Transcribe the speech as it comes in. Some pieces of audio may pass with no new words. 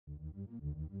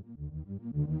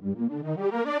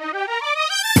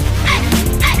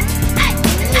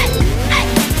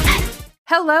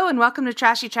Hello and welcome to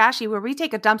Trashy Trashy, where we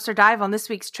take a dumpster dive on this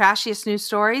week's trashiest news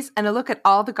stories and a look at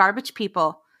all the garbage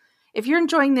people. If you're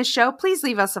enjoying this show, please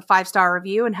leave us a 5-star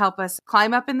review and help us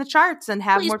climb up in the charts and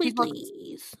have more people.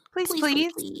 Please.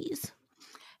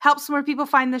 Helps more people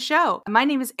find the show. My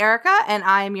name is Erica and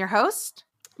I am your host.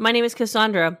 My name is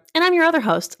Cassandra and I'm your other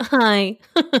host. Hi.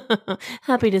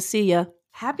 Happy to see ya.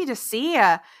 Happy to see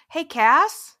ya. Hey,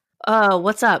 Cass.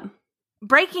 What's up?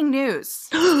 Breaking news.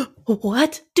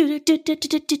 What?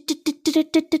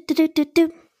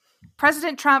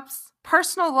 President Trump's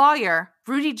personal lawyer,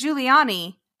 Rudy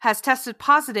Giuliani, has tested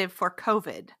positive for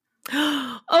COVID.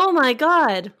 Oh my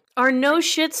God. Our no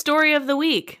shit story of the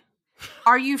week.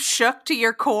 Are you shook to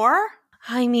your core?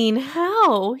 I mean,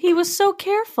 how? He was so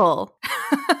careful.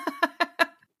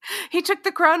 He took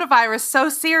the coronavirus so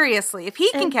seriously. If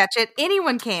he can catch it,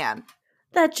 anyone can.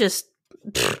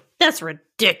 That's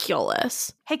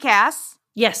ridiculous. Hey, Cass.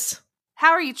 Yes.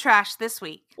 How are you trashed this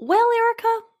week? Well, Erica,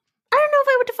 I don't know if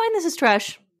I would define this as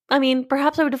trash. I mean,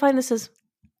 perhaps I would define this as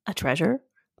a treasure.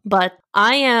 But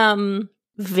I am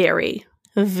very,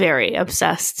 very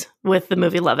obsessed with the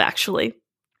movie Love Actually.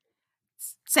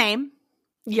 Same.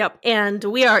 Yep. And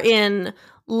we are in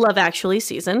Love Actually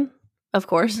season, of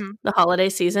course, the holiday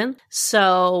season.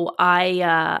 So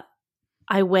I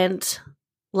went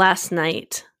last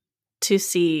night to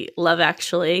see Love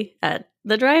Actually at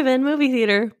the drive-in movie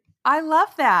theater. I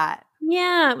love that.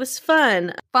 Yeah, it was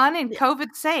fun. Fun and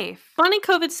COVID safe. Fun and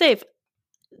COVID safe.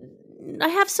 I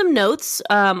have some notes,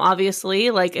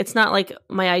 obviously. Like, it's not like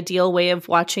my ideal way of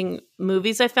watching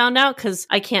movies, I found out, because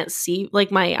I can't see,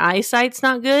 like, my eyesight's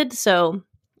not good. So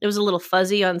it was a little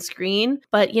fuzzy on screen.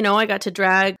 But, you know, I got to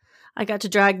drag the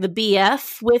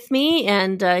BF with me,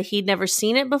 and he'd never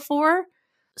seen it before.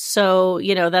 So,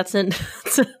 you know, that's a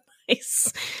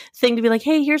nice thing to be like,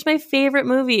 hey, here's my favorite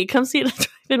movie. Come see it at the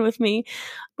drive-in with me.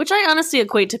 Which I honestly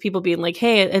equate to people being like,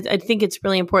 hey, I think it's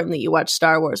really important that you watch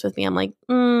Star Wars with me. I'm like,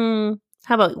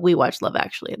 how about we watch Love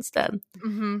Actually instead?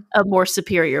 A more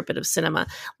superior bit of cinema.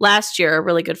 Last year, a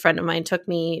really good friend of mine took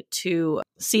me to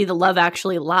see the Love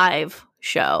Actually live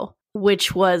show,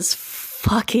 which was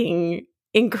fucking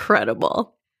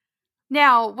incredible.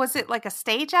 Now, was it like a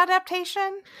stage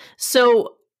adaptation?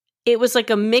 So it was like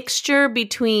a mixture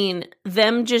between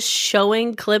them just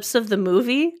showing clips of the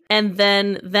movie and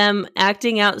then them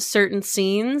acting out certain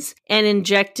scenes and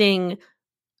injecting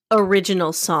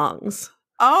original songs.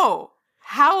 Oh,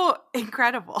 how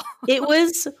incredible. It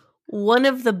was one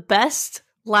of the best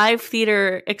live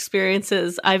theater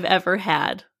experiences I've ever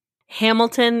had.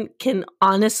 Hamilton can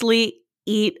honestly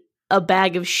eat a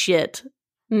bag of shit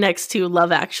next to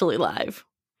Love Actually live.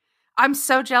 I'm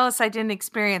so jealous I didn't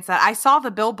experience that. I saw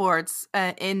the billboards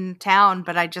in town,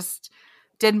 but I just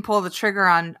didn't pull the trigger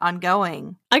on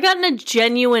going. I got in a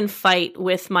genuine fight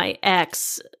with my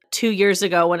ex 2 years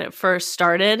ago when it first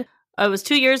started. It was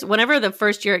 2 years, whenever the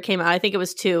first year it came out, I think it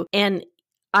was 2. And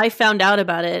I found out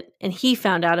about it and he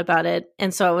found out about it.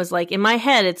 And so I was like, in my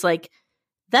head, it's like,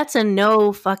 that's a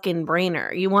no fucking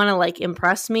brainer. You want to like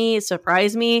impress me,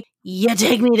 surprise me? You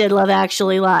take me to Love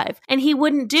Actually live. And he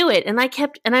wouldn't do it. And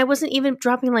I wasn't even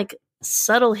dropping like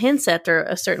subtle hints after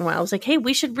a certain while. I was like, hey, it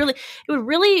would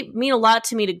really mean a lot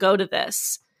to me to go to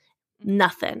this.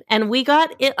 Nothing. And we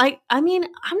got it. I mean,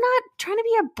 I'm not trying to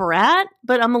be a brat,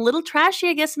 but I'm a little trashy,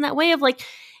 I guess, in that way of like,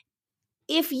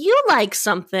 if you like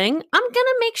something, I'm going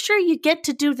to make sure you get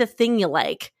to do the thing you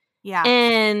like. Yeah.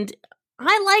 And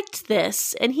I liked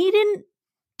this, and he didn't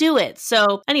do it.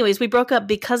 So, anyways, we broke up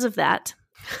because of that.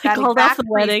 I called off the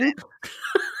wedding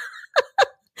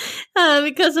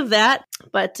because of that.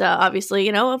 But obviously,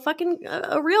 you know,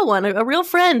 a real one, a real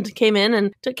friend came in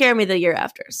and took care of me the year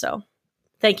after. So,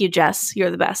 thank you, Jess.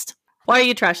 You're the best. Why are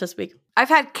you trash this week? I've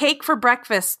had cake for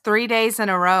breakfast 3 days in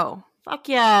a row. Fuck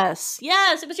yes.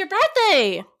 Yes, it was your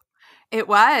birthday. It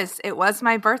was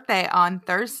my birthday on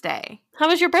Thursday. How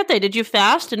was your birthday? Did you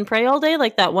fast and pray all day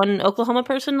like that one Oklahoma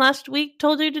person last week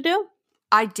told you to do?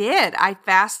 I did. I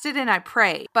fasted and I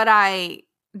prayed. But I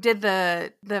did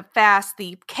the fast,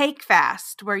 the cake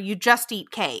fast, where you just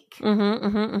eat cake. What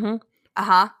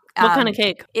What kind of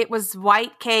cake? It was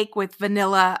white cake with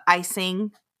vanilla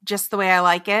icing, just the way I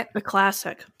like it. A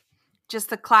classic. Just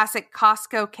the classic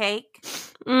Costco cake.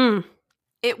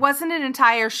 It wasn't an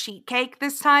entire sheet cake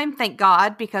this time, thank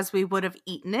God, because we would have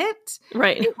eaten it.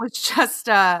 Right. It was just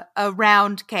a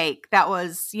round cake that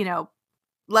was, you know,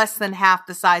 less than half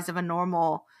the size of a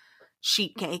normal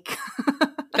sheet cake.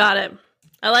 Got it.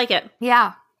 I like it.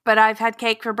 Yeah, but I've had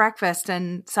cake for breakfast,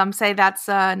 and some say that's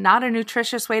not a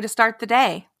nutritious way to start the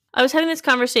day. I was having this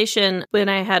conversation when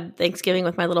I had Thanksgiving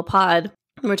with my little pod.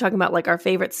 We were talking about like our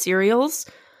favorite cereals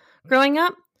growing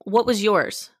up. What was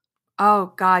yours?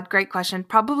 Oh, God, great question.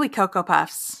 Probably Cocoa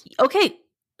Puffs. Okay,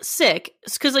 sick.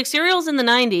 Because like cereals in the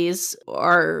 90s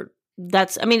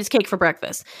it's cake for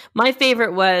breakfast. My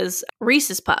favorite was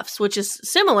Reese's Puffs, which is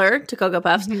similar to Cocoa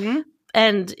Puffs. Mm-hmm.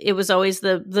 And it was always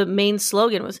the main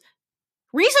slogan was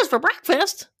Reese's for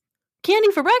breakfast,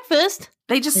 candy for breakfast.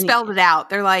 They just spelled it out.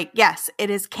 They're like, yes, it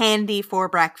is candy for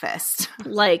breakfast.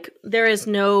 Like, there is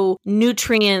no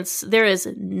nutrients. There is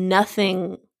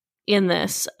nothing in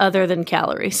this other than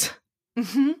calories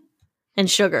and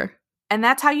sugar. And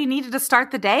that's how you needed to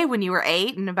start the day when you were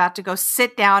 8 and about to go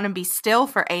sit down and be still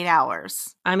for 8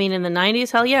 hours. I mean, in the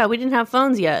 90s, hell yeah, we didn't have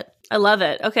phones yet. I love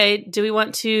it. Okay, do we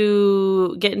want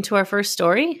to get into our first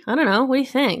story? I don't know. What do you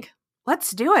think?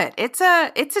 Let's do it. It's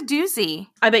a doozy.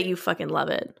 I bet you fucking love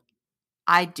it.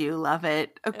 I do love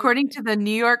it. According to the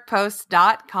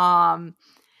NewYorkPost.com,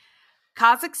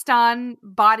 Kazakhstan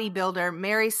bodybuilder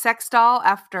marries sex doll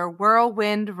after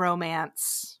whirlwind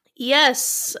romance.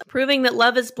 Yes, proving that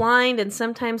love is blind and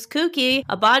sometimes kooky,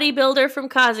 a bodybuilder from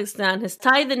Kazakhstan has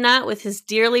tied the knot with his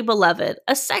dearly beloved,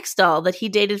 a sex doll that he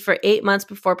dated for 8 months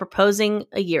before proposing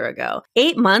a year ago.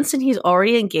 8 months and he's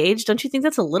already engaged? Don't you think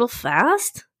that's a little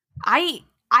fast? I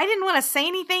didn't want to say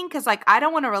anything because, like, I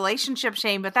don't want a relationship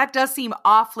shame, but that does seem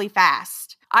awfully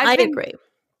fast. I agree.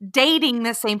 Dating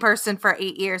the same person for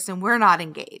 8 years and we're not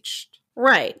engaged.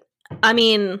 Right. I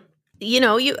mean,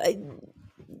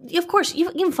 of course, you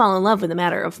can fall in love in a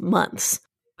matter of months.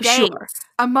 Days, sure.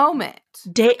 A moment.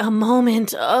 A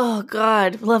moment. Oh,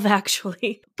 God. Love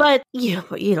Actually. But you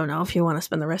don't know if you want to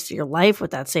spend the rest of your life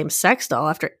with that same sex doll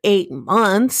after 8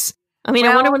 months. I mean,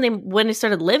 I wonder when they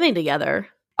started living together.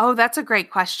 Oh, that's a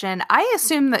great question. I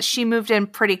assume that she moved in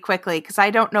pretty quickly because I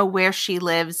don't know where she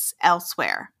lives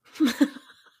elsewhere.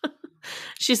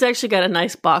 She's actually got a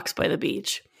nice box by the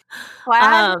beach.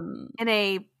 Clad in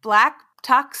a black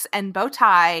tux and bow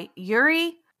tie,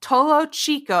 Yuri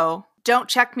Tolochiko. Don't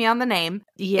check me on the name.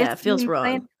 Yeah, it feels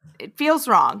wrong. It feels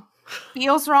wrong.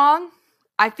 Feels wrong.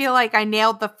 I feel like I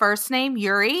nailed the first name,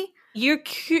 Yuri. You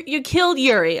killed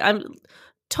Yuri. I'm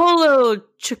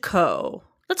Tolochiko.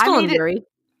 Let's call him Yuri.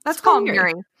 Let's call him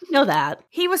Yuri. Know that.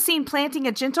 He was seen planting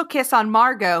a gentle kiss on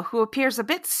Margot, who appears a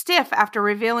bit stiff after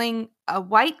revealing a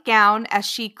white gown as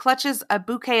she clutches a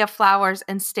bouquet of flowers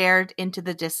and stared into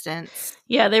the distance.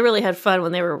 Yeah, they really had fun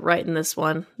when they were writing this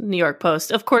one. New York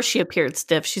Post. Of course she appeared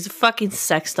stiff. She's a fucking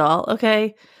sex doll,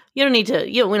 okay? We don't need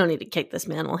to kick this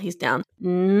man while he's down.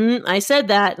 I said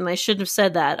that, and I shouldn't have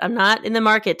said that. I'm not in the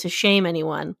market to shame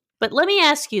anyone. But let me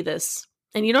ask you this,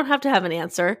 and you don't have to have an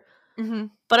answer. Mm-hmm.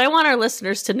 But I want our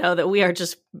listeners to know that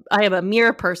I am a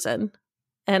mere person.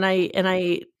 And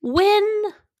at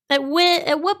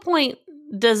what point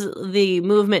does the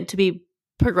movement to be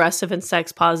progressive and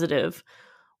sex positive,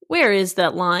 where is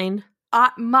that line?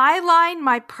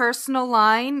 My personal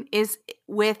line is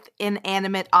with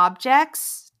inanimate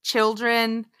objects,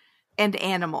 children, and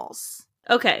animals.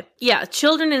 Okay. Yeah.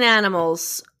 Children and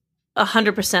animals,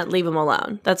 100% leave them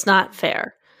alone. That's not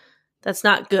fair. That's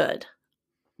not good.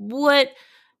 What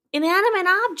inanimate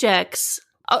objects?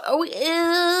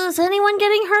 Is anyone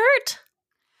getting hurt?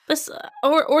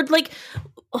 Or like,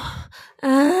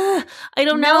 I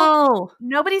don't know.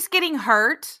 Nobody's getting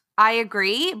hurt. I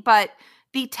agree, but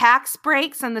the tax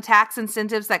breaks and the tax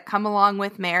incentives that come along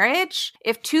with marriage,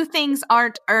 if two things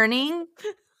aren't earning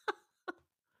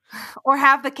or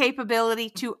have the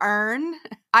capability to earn,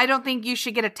 I don't think you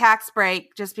should get a tax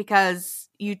break just because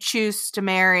you choose to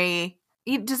marry.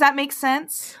 Does that make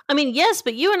sense? I mean, yes,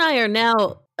 but you and I are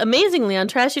now, amazingly, on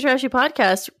Trashy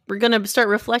Podcast, we're going to start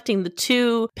reflecting the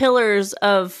two pillars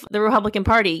of the Republican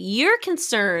Party. You're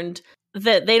concerned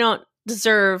that they don't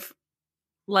deserve,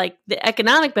 like, the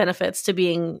economic benefits to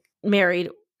being married.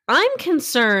 I'm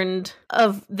concerned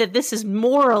that this is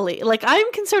morally, like,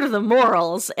 I'm concerned of the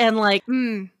morals, and, like,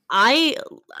 I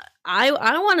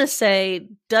want to say,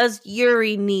 does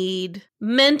Yuri need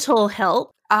mental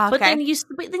help? Okay. But then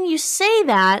you say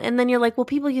that, and then you're like, well,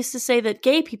 people used to say that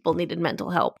gay people needed mental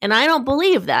help, and I don't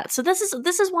believe that. So this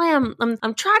is why I'm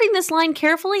trotting this line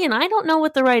carefully, and I don't know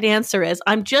what the right answer is.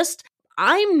 I'm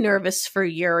nervous for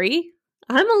Yuri.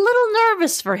 I'm a little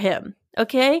nervous for him.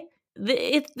 Okay,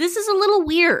 this is a little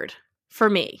weird for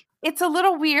me. It's a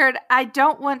little weird. I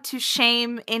don't want to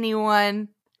shame anyone,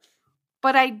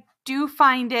 but I do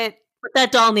find it. But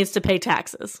that doll needs to pay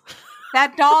taxes.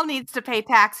 That doll needs to pay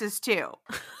taxes too.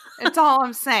 That's all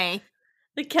I'm saying.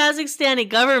 The Kazakhstani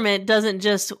government doesn't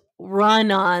just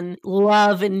run on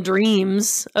love and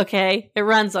dreams, okay? It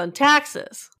runs on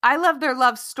taxes. I love their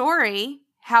love story,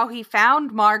 how he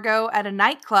found Margot at a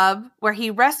nightclub where he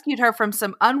rescued her from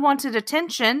some unwanted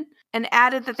attention and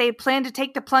added that they had planned to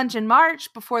take the plunge in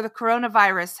March before the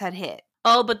coronavirus had hit.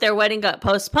 Oh, but their wedding got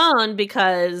postponed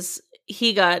because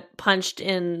he got punched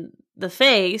in the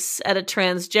face at a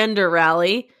transgender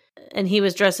rally, and he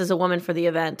was dressed as a woman for the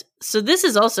event. So this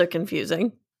is also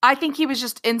confusing. I think he was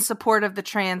just in support of the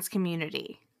trans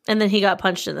community. And then he got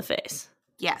punched in the face.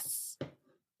 Yes.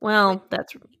 Well,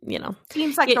 that's,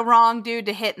 Seems like the wrong dude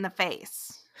to hit in the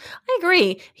face. I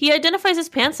agree. He identifies as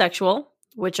pansexual,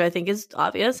 which I think is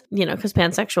obvious, because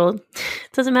pansexual,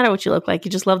 it doesn't matter what you look like.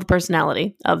 You just love the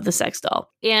personality of the sex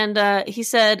doll. And he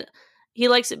said he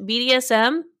likes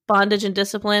BDSM, bondage and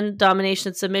discipline, domination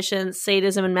and submission,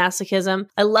 sadism and masochism.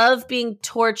 I love being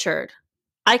tortured.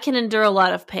 I can endure a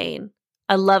lot of pain.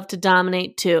 I love to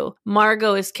dominate too.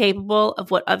 Margot is capable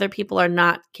of what other people are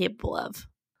not capable of.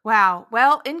 Wow.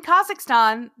 Well, in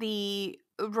Kazakhstan, the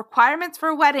requirements for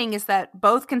a wedding is that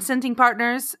both consenting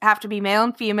partners have to be male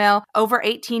and female, over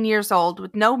 18 years old,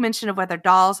 with no mention of whether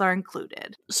dolls are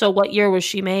included. So what year was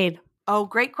she made? Oh,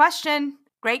 great question.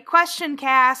 Great question,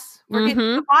 Cass. We're getting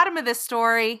to the bottom of this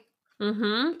story.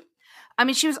 Mm-hmm. I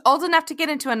mean, she was old enough to get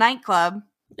into a nightclub.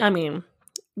 I mean,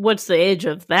 what's the age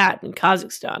of that in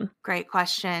Kazakhstan? Great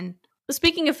question.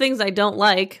 Speaking of things I don't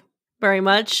like very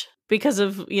much because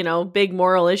of, big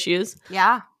moral issues.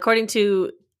 Yeah. According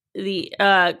to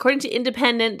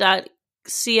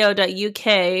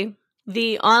independent.co.uk,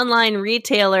 the online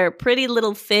retailer Pretty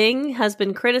Little Thing has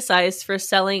been criticized for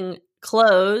selling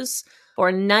clothes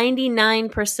for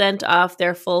 99% off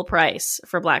their full price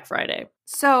for Black Friday.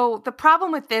 So the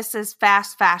problem with this is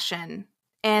fast fashion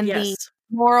and the Yes.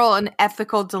 moral and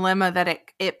ethical dilemma that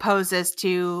it poses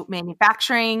to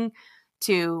manufacturing,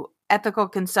 to ethical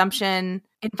consumption,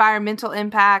 environmental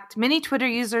impact. Many Twitter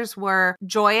users were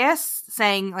joyous,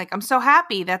 saying, I'm so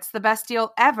happy. That's the best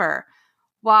deal ever.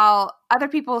 While other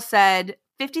people said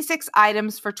 56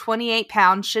 items for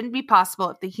 £28 shouldn't be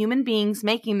possible if the human beings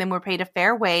making them were paid a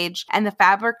fair wage and the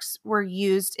fabrics were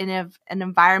used in an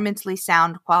environmentally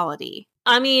sound quality.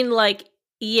 I mean,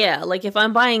 if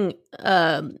I'm buying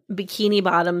bikini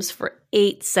bottoms for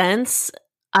 8 cents,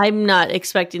 I'm not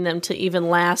expecting them to even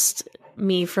last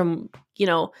me from,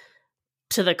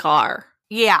 to the car.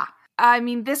 Yeah. I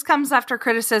mean, this comes after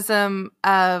criticism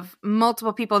of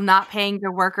multiple people not paying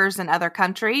their workers in other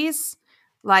countries,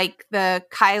 like the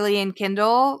Kylie and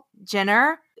Kendall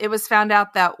Jenner. It was found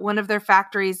out that one of their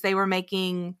factories they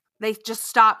just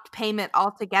stopped payment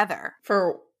altogether.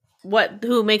 For what?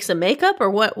 Who makes the makeup, or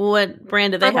what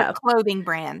brand do they have? Clothing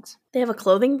brand. They have a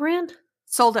clothing brand?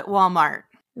 Sold at Walmart.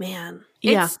 Man.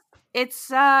 Yeah.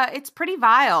 It's pretty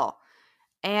vile.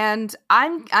 And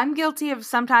I'm guilty of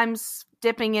sometimes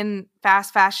dipping in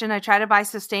fast fashion. I try to buy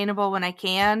sustainable when I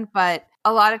can, but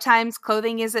a lot of times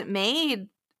clothing isn't made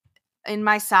in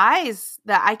my size,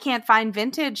 that I can't find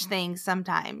vintage things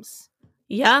sometimes.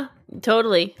 Yeah,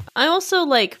 totally. I also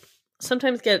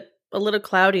sometimes get a little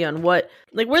cloudy on where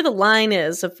the line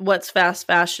is of what's fast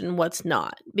fashion, what's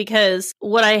not. Because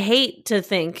what I hate to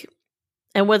think,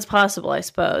 and what's possible, I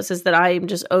suppose, is that I'm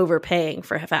just overpaying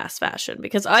for fast fashion,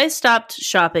 because I stopped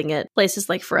shopping at places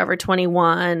like Forever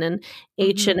 21 and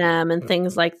H&M and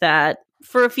things like that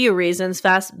for a few reasons.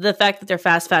 The fact that they're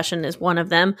fast fashion is one of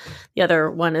them. The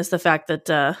other one is the fact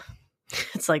that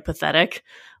it's pathetic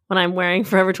when I'm wearing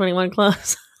Forever 21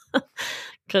 clothes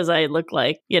because I look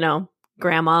like,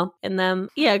 grandma in them.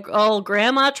 Yeah, all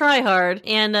grandma try hard.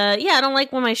 And I don't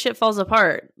like when my shit falls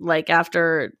apart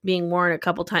after being worn a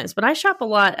couple times. But I shop a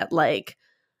lot at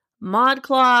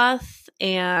ModCloth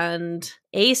and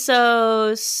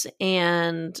ASOS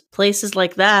and places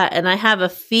like that. And I have a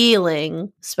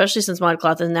feeling, especially since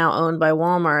ModCloth is now owned by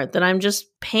Walmart, that I'm just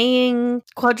paying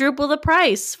quadruple the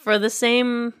price for the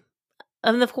same. I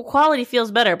mean, the quality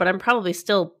feels better, but I'm probably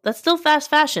that's still fast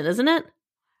fashion, isn't it?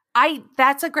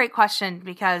 That's a great question,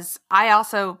 because I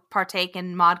also partake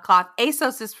in ModCloth.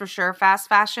 ASOS is for sure fast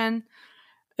fashion.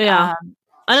 Yeah.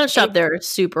 I don't shop there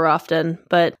super often,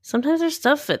 but sometimes their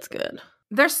stuff fits good.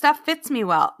 Their stuff fits me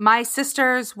well. My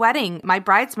sister's wedding, my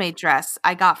bridesmaid dress,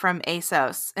 I got from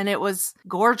ASOS, and it was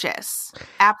gorgeous.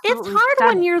 Absolutely it's hard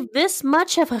stunning. When you're this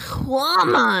much of a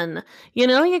woman. You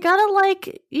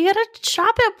gotta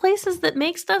shop at places that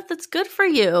make stuff that's good for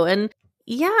you. And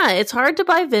yeah, it's hard to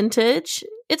buy vintage.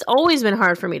 It's always been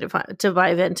hard for me to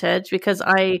buy vintage, because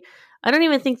I don't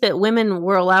even think that women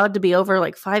were allowed to be over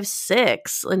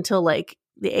 5'6" until the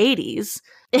 80s.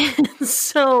 And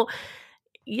so,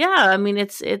 yeah, I mean,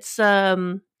 it's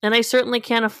and I certainly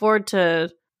can't afford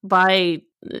to buy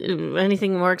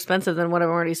anything more expensive than what I'm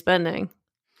already spending.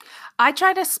 I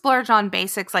try to splurge on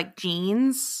basics like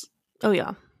jeans. Oh,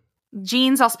 yeah.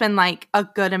 Jeans I'll spend like a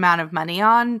good amount of money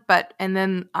on, and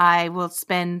then I will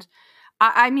spend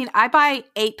I mean, I buy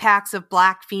 8 packs of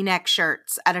black V-neck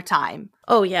shirts at a time.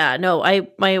 Oh yeah, no,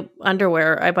 my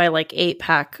underwear, I buy like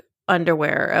 8-pack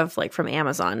underwear of like from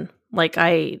Amazon. But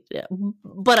I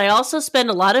also spend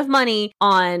a lot of money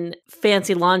on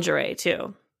fancy lingerie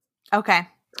too. Okay.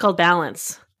 It's called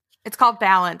Balance. It's called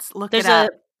Balance. Look There's it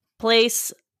up. a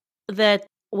place that,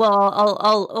 well,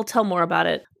 I'll tell more about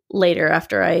it later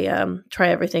after I try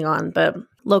everything on, but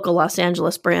local Los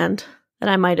Angeles brand. And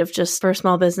I might have just, for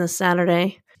Small Business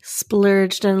Saturday,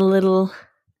 splurged on a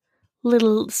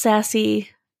little sassy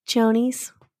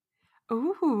chonies.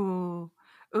 Ooh.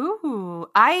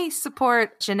 I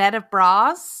support Genetive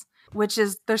Bras, which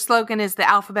is, their slogan is the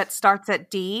alphabet starts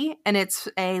at D, and it's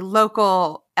a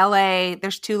local LA.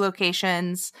 There's 2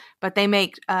 locations, but they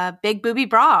make big booby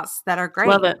bras that are great.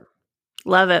 Love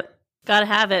it. Gotta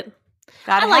have it.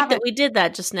 I like that we did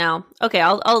that just now. Okay,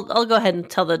 I'll go ahead and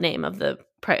tell the name of the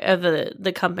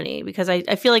company, because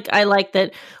I feel like I like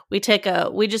that we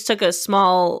just took a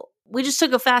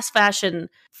fast fashion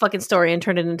fucking story and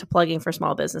turned it into plugging for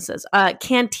small businesses.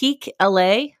 Cantique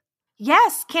LA.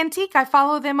 Yes, Cantique. I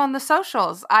follow them on the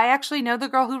socials. I actually know the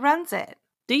girl who runs it.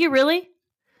 Do you really?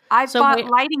 I bought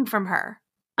lighting from her.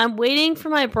 I'm waiting for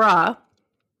my bra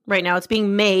right now. It's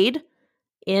being made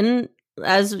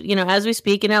as we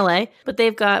speak in LA, but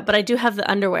I do have the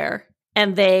underwear,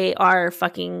 and they are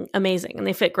fucking amazing, and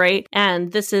they fit great.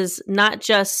 And this is not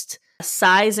just a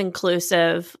size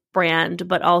inclusive brand,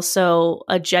 but also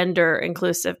a gender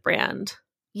inclusive brand.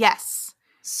 Yes.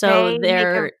 So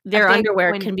their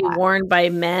underwear can be worn by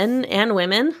men and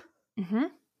women,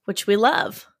 which we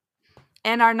love.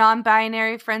 And our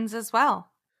non-binary friends as well.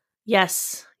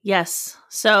 Yes.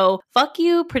 So fuck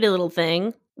you, pretty little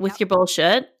thing, with your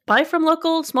bullshit. Buy from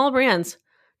local small brands.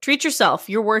 Treat yourself.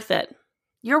 You're worth it.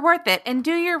 You're worth it. And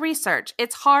do your research.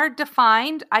 It's hard to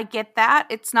find. I get that.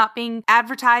 It's not being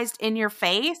advertised in your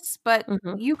face, but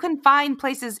you can find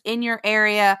places in your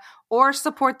area, or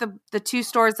support the 2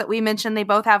 stores that we mentioned. They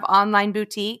both have online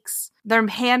boutiques. They're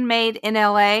handmade in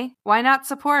LA. Why not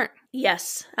support?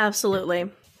 Yes,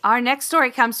 absolutely. Our next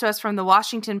story comes to us from the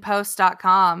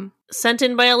WashingtonPost.com. Sent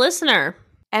in by a listener.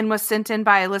 And was sent in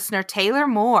by a listener, Taylor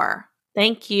Moore.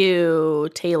 Thank you,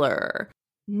 Taylor.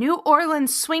 New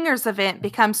Orleans swingers event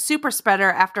becomes super spreader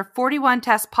after 41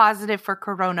 tests positive for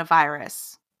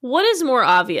coronavirus. What is more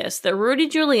obvious, that Rudy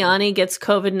Giuliani gets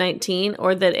COVID-19,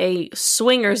 or that a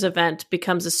swingers event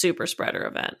becomes a super spreader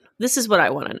event? This is what I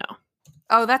want to know.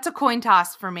 Oh, that's a coin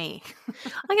toss for me.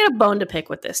 I got a bone to pick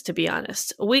with this, to be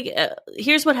honest.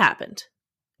 Here's what happened.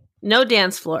 No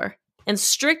dance floor and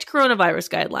strict coronavirus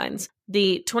guidelines.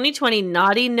 The 2020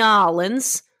 Naughty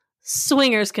Nolans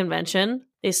Swingers Convention.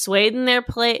 They swayed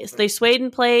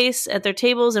in place at their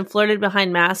tables and flirted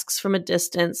behind masks from a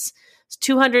distance. It's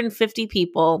 250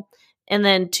 people. And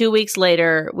then 2 weeks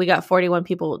later, we got 41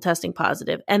 people testing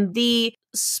positive. And the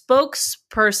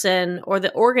spokesperson, or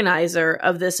the organizer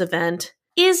of this event,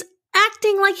 is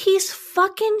acting like he's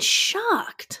fucking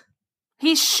shocked.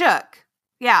 He's shook.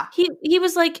 Yeah. He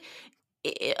was like,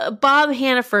 Bob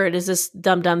Hannaford is this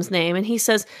dum-dum's name, and he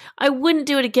says, I wouldn't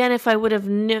do it again if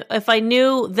I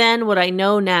knew then what I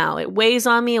know now. It weighs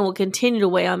on me and will continue to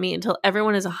weigh on me until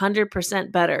everyone is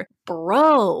 100% better.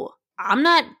 Bro, I'm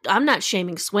not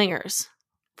shaming swingers.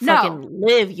 No. Fucking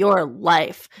live your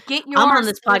life. I'm on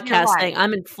this podcast saying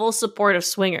I'm in full support of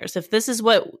swingers. If this is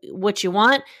what you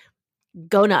want,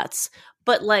 go nuts.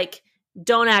 But like,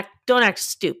 don't act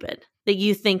stupid. That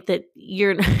you think that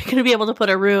you're going to be able to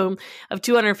put a room of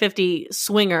 250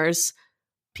 swingers,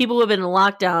 people who have been in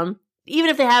lockdown, even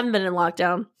if they haven't been in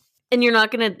lockdown, and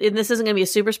this isn't going to be a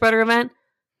super spreader event.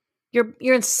 You're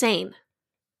insane.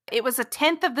 It was a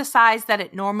 10th of the size that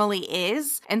it normally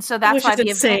is, and so that's why the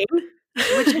event,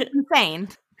 which is insane.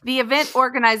 The event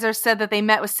organizers said that they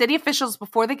met with city officials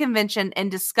before the convention and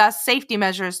discussed safety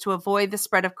measures to avoid the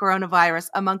spread of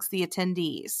coronavirus amongst the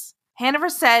attendees. Hanover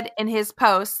said in his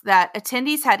post that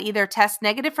attendees had either test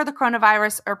negative for the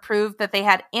coronavirus or proved that they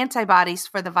had antibodies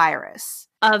for the virus.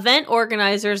 Event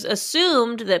organizers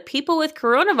assumed that people with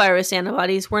coronavirus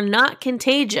antibodies were not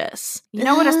contagious. You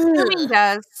know what assuming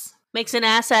does? Makes an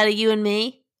ass out of you and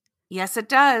me. Yes, it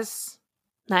does.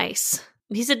 Nice.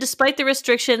 He said despite the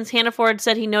restrictions, Hannaford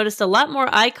said he noticed a lot more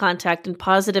eye contact and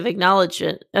positive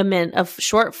acknowledgement of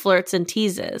short flirts and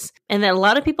teases, and that a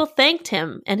lot of people thanked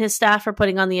him and his staff for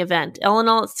putting on the event. All in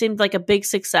all, it seemed like a big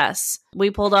success. We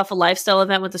pulled off a lifestyle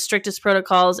event with the strictest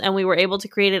protocols, and we were able to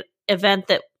create an event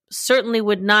that certainly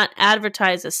would not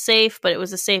advertise as safe, but it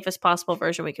was the safest possible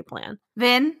version we could plan.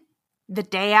 Then, the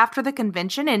day after the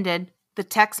convention ended, The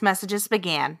text messages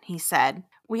began, he said.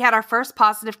 We had our first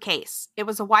positive case. It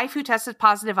was a wife who tested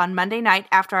positive on Monday night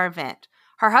after our event.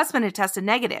 Her husband had tested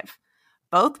negative.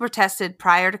 Both were tested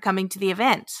prior to coming to the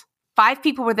event. 5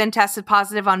 people were then tested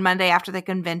positive on Monday after the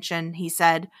convention, he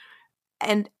said.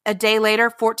 And a day later,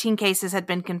 14 cases had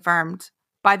been confirmed.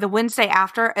 By the Wednesday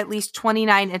after, at least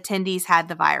 29 attendees had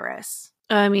the virus.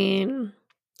 I mean,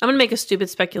 I'm going to make a stupid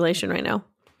speculation right now.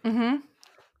 Mm-hmm.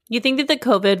 You think that the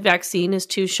COVID vaccine is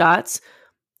 2 shots?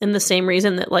 And the same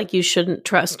reason that, like, you shouldn't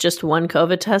trust just one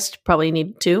COVID test, probably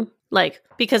need 2. Like,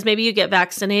 because maybe you get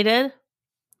vaccinated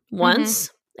once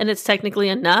and it's technically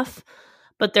enough.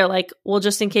 But they're like, well,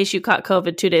 just in case you caught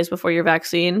COVID 2 days before your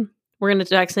vaccine, we're going to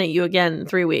vaccinate you again in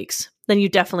 3 weeks. Then you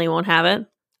definitely won't have it.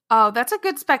 Oh, that's a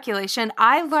good speculation.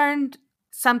 I learned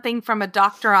something from a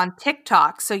doctor on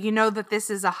TikTok. So you know that this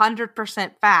is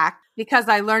 100% fact because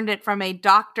I learned it from a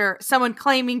doctor, someone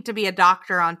claiming to be a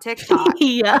doctor on TikTok.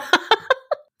 Yeah.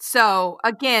 So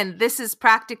again, this is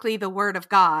practically the word of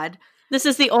God. This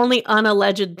is the only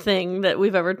unalleged thing that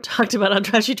we've ever talked about on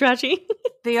Trashy Trashy.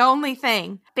 The only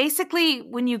thing. Basically,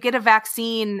 when you get a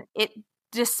vaccine, it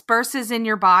disperses in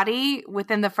your body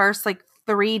within the first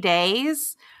 3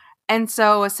 days. And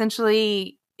so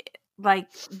essentially,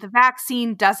 the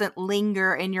vaccine doesn't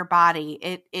linger in your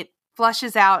body. It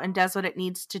flushes out and does what it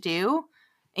needs to do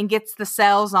and gets the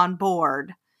cells on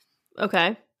board.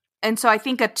 Okay. And so I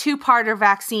think a 2-parter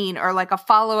vaccine or a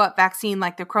follow-up vaccine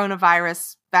like the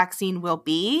coronavirus vaccine will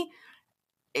be,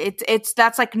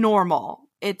 that's normal.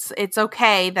 It's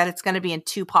okay that it's going to be in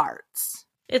 2 parts.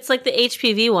 It's like the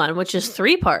HPV one, which is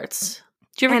 3 parts.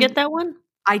 Did you ever get that one?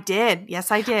 I did.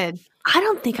 Yes, I did. I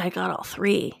don't think I got all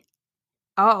 3.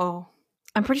 Oh.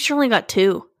 I'm pretty sure I only got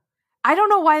 2. I don't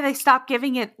know why they stopped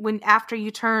giving it after you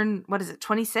turn,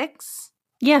 26?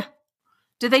 Yeah.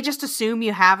 Did they just assume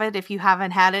you have it if you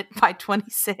haven't had it by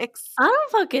 26? I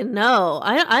don't fucking know.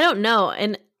 I don't know.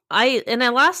 And I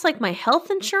lost my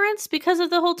health insurance because of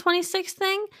the whole 26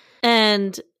 thing.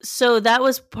 And so that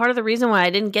was part of the reason why I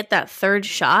didn't get that 3rd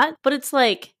shot. But it's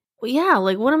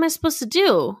what am I supposed to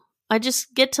do? I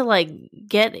just get to I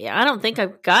don't think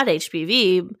I've got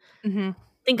HPV. Mm-hmm.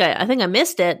 I think I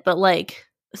missed it, but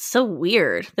it's so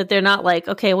weird that they're not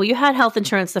okay, well, you had health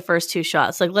insurance the first 2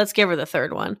 shots. Let's give her the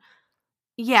 3rd one.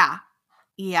 Yeah.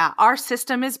 Yeah. Our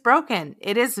system is broken.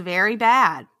 It is very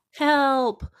bad.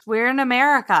 Help. We're in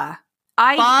America.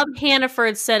 Bob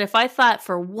Hannaford said if I thought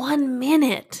for 1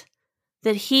 minute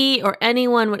that he or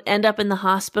anyone would end up in the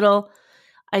hospital,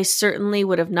 I certainly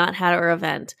would have not had our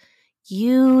event.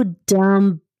 You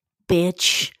dumb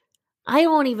bitch. I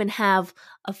won't even have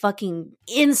a fucking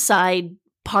inside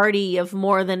party of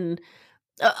more than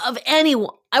of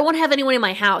anyone. I won't have anyone in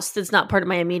my house that's not part of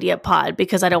my immediate pod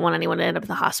because I don't want anyone to end up in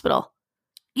the hospital.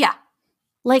 Yeah.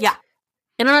 Yeah.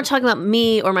 And I'm not talking about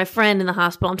me or my friend in the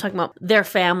hospital. I'm talking about their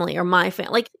family or my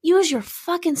family. Use your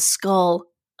fucking skull.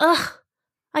 Ugh.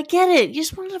 I get it. You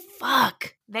just wanted to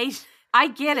fuck. I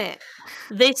get it.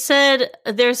 They said,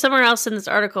 there's somewhere else in this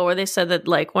article where they said that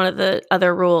one of the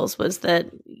other rules was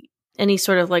that any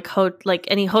sort of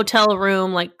any hotel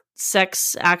room,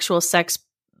 actual sex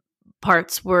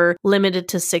parts were limited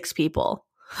to 6 people.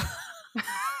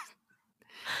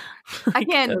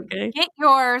 Again, okay. Get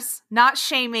yours, not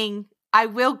shaming. I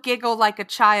will giggle like a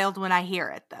child when I hear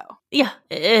it, though.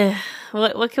 Yeah.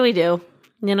 What can we do?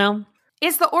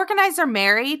 Is the organizer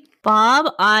married?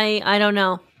 Bob? I don't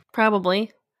know.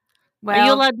 Probably. Well, are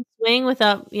you allowed to swing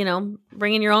without,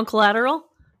 bringing your own collateral?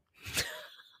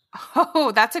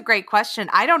 Oh, that's a great question.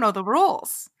 I don't know the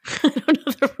rules. I don't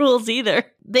know the rules either.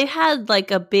 They had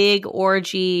a big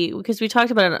orgy because we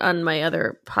talked about it on my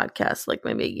other podcast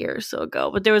maybe a year or so ago.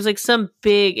 But there was some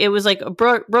big, it was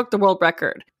broke the world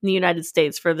record in the United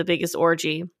States for the biggest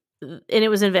orgy. And it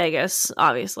was in Vegas,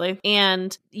 obviously.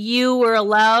 And you were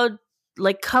allowed,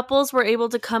 couples were able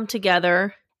to come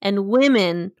together and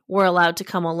women were allowed to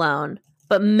come alone.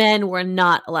 But men were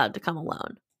not allowed to come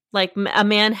alone. A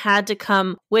man had to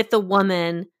come with a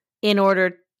woman in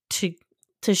order to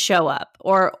show up,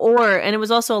 or and it was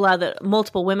also allowed that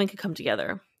multiple women could come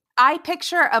together. I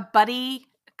picture a buddy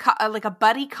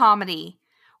comedy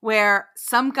where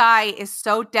some guy is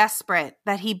so desperate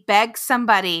that he begs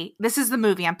somebody. This is the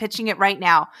movie. I'm pitching it right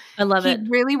now. I love it. He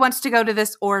really wants to go to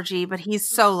this orgy, but he's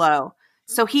solo.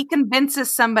 So he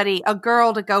convinces a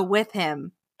girl to go with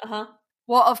him. Uh-huh.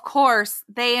 Well, of course,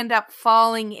 they end up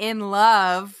falling in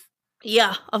love.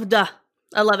 Yeah, duh.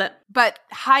 I love it. But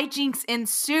hijinks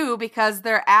ensue because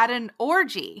they're at an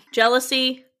orgy.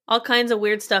 Jealousy, all kinds of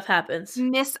weird stuff happens.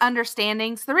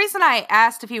 Misunderstandings. The reason I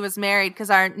asked if he was married, because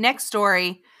our next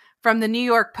story from the New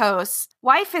York Post,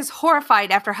 wife is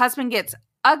horrified after husband gets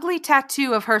ugly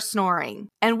tattoo of her snoring.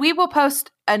 And we will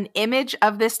post an image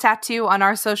of this tattoo on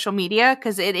our social media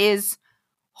because it is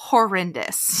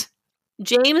horrendous.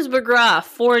 James McGrath,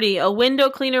 40, a window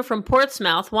cleaner from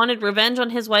Portsmouth, wanted revenge on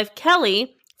his wife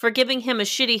Kelly for giving him a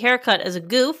shitty haircut as a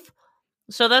goof.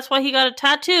 So that's why he got a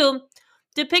tattoo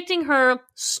depicting her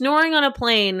snoring on a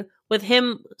plane with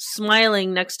him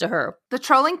smiling next to her. The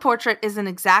trolling portrait is an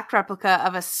exact replica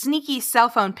of a sneaky cell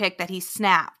phone pic that he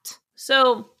snapped.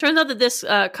 So turns out that this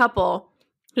couple,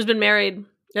 who's been married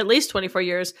at least 24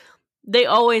 years, they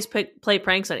always play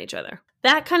pranks on each other.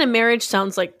 That kind of marriage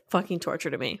sounds like fucking torture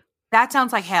to me. That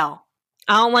sounds like hell.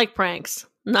 I don't like pranks.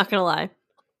 I'm not gonna lie.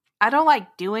 I don't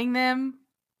like doing them.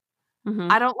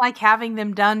 I don't like having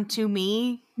them done to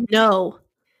me. No.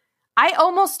 I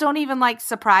almost don't even like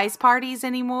surprise parties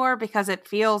anymore because it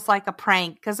feels like a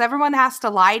prank because everyone has to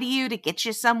lie to you to get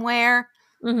you somewhere.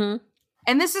 And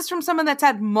this is from someone that's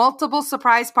had multiple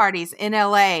surprise parties in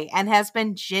LA and has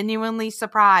been genuinely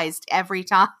surprised every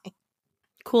time.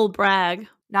 Cool brag.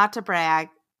 Not to brag.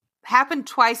 Happened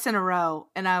twice in a row,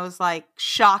 and I was like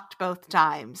shocked both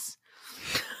times.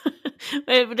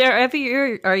 Every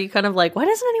year, are you kind of like, why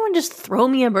doesn't anyone just throw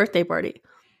me a birthday party?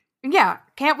 Yeah,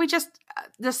 can't we just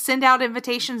send out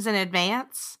invitations in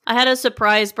advance? I had a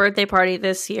surprise birthday party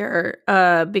this year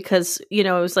because,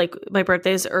 it was like my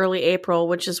birthday is early April,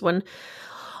 which is when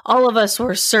all of us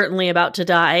were certainly about to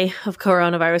die of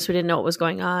coronavirus. We didn't know what was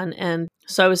going on. And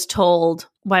so I was told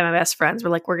by my best friends,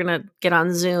 we're going to get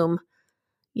on Zoom.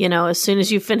 As soon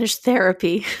as you finish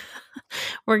therapy,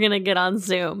 we're going to get on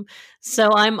Zoom. So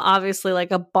I'm obviously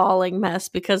like a bawling mess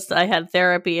because I had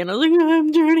therapy and I was like,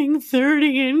 I'm turning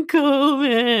 30 in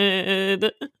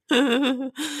COVID.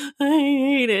 I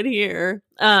hate it here.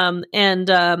 Then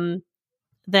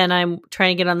I'm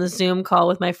trying to get on the Zoom call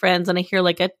with my friends and I hear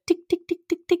like a tick, tick, tick,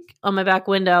 tick, tick on my back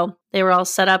window. They were all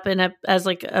set up as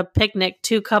like a picnic,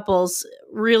 two couples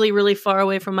really, really far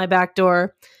away from my back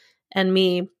door and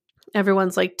me.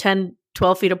 Everyone's like 10,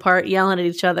 12 feet apart, yelling at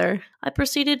each other. I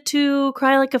proceeded to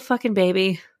cry like a fucking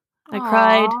baby. I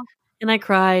cried and I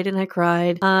cried and I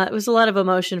cried. It was a lot of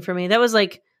emotion for me. That was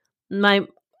like I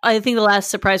think the last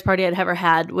surprise party I'd ever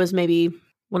had was maybe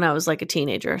when I was like a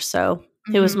teenager. So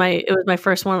it was my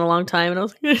first one in a long time. And I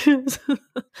was like,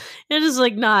 it is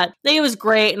like not, I think it was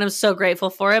great. And I'm so grateful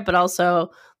for it. But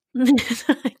also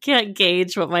I can't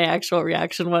gauge what my actual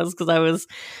reaction was because I was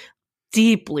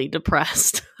deeply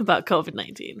depressed about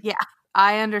COVID-19. Yeah,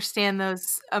 I understand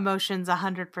those emotions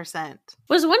 100%.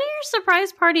 Was one of your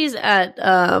surprise parties at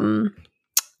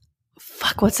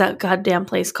what's that goddamn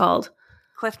place called?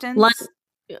 Clifton's?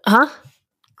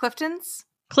 Clifton's?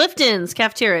 Clifton's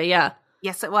cafeteria, yeah.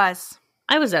 Yes, it was.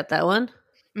 I was at that one.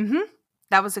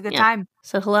 That was a good time.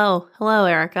 So hello,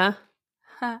 Erica.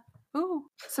 Ooh,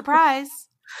 surprise.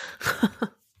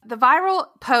 The viral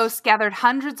post gathered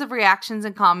hundreds of reactions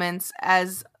and comments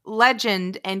as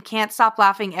legend and can't stop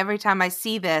laughing every time I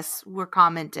see this were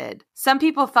commented. Some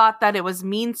people thought that it was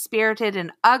mean-spirited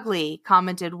and ugly,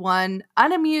 commented one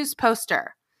unamused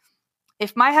poster.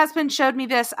 If my husband showed me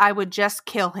this, I would just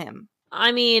kill him.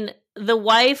 I mean, the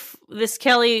wife, this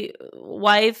Kelly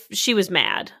wife, she was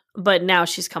mad. But now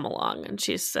she's come along and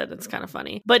she said it's kind of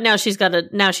funny. But now she's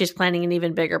planning an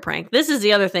even bigger prank. This is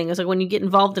the other thing. It's like when you get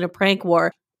involved in a prank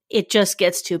war, it just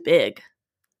gets too big.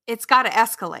 It's got to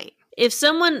escalate. If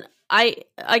someone, I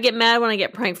get mad when I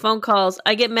get prank phone calls.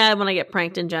 I get mad when I get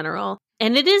pranked in general.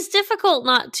 And it is difficult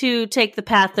not to take the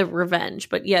path of revenge.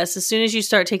 But yes, as soon as you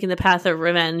start taking the path of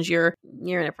revenge, you're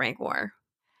in a prank war.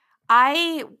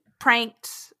 I pranked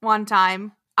one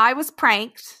time. I was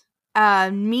pranked. A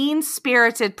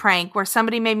mean-spirited prank where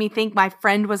somebody made me think my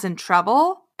friend was in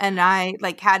trouble and I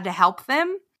had to help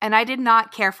them. And I did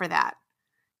not care for that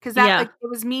because it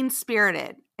was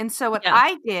mean-spirited. And so what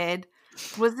I did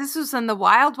was, this was in the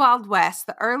wild, wild west,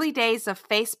 the early days of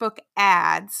Facebook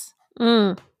ads.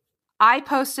 I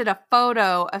posted a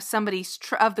photo of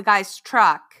of the guy's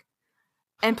truck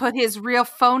and put his real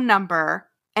phone number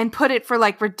and put it for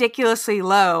ridiculously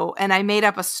low. And I made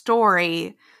up a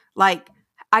story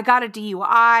I got a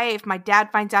DUI. If my dad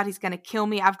finds out, he's going to kill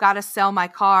me. I've got to sell my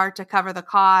car to cover the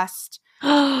cost.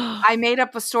 I made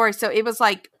up a story. So it was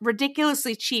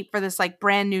ridiculously cheap for this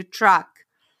brand new truck.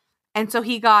 And so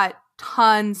he got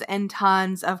tons and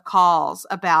tons of calls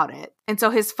about it. And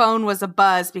so his phone was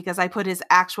abuzz because I put his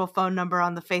actual phone number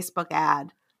on the Facebook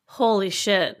ad. Holy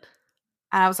shit.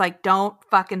 And I was like, don't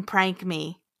fucking prank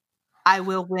me. I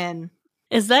will win.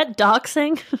 Is that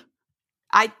doxing?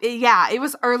 It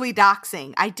was early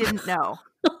doxing. I didn't know.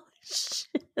 Oh,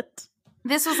 shit.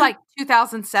 This was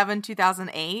 2007,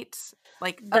 2008.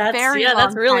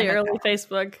 That's really early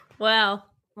Facebook. Wow.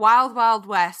 Wild, wild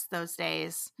west those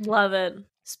days. Love it.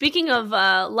 Speaking of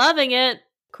loving it,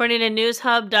 according to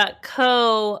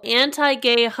newshub.co,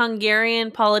 anti-gay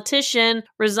Hungarian politician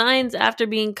resigns after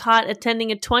being caught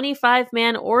attending a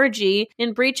 25-man orgy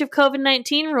in breach of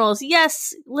COVID-19 rules.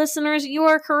 Yes, listeners, you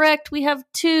are correct. We have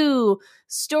 2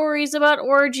 stories about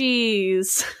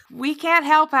orgies. We can't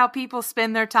help how people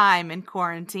spend their time in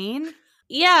quarantine.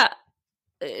 Yeah.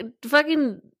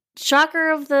 Fucking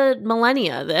shocker of the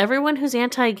millennia. Everyone who's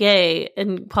anti-gay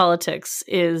in politics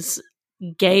is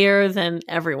gayer than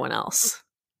everyone else.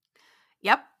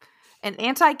 Yep. An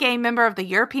anti-gay member of the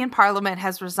European Parliament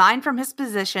has resigned from his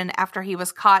position after he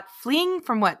was caught fleeing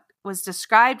from what was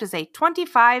described as a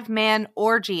 25-man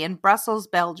orgy in Brussels,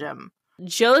 Belgium.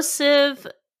 Joseph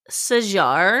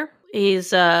Szilárd,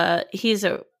 he's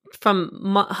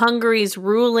from Hungary's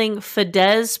ruling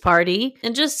Fidesz party.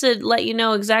 And just to let you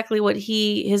know exactly what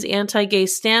his anti-gay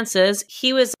stance is,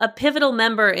 he was a pivotal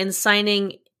member in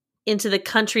signing into the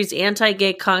country's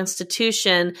anti-gay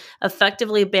constitution,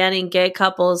 effectively banning gay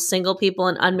couples, single people,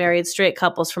 and unmarried straight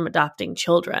couples from adopting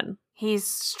children. He's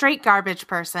straight garbage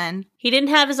person. He didn't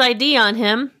have his ID on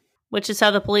him, which is how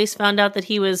the police found out that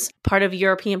he was part of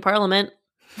European Parliament.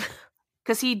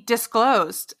 Because he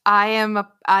disclosed, I am an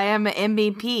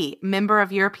MEP, member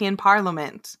of European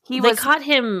Parliament. They caught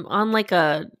him on like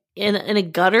in a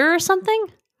gutter or something?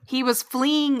 He was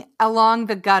fleeing along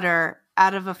the gutter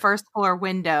out of a first floor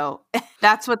window.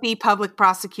 That's what the public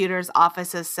prosecutor's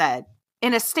office has said.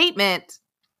 In a statement,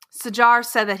 Szilárd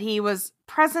said that he was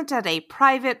present at a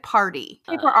private party.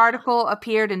 A paper article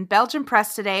appeared in Belgian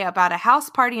press today about a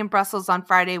house party in Brussels on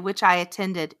Friday, which I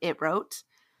attended, it wrote.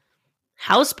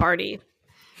 House party?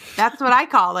 That's what I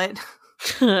call it.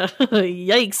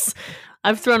 Yikes.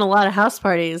 I've thrown a lot of house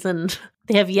parties, and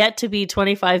they have yet to be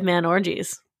 25-man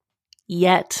orgies.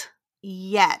 Yet.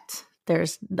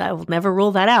 I will never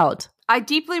rule that out. I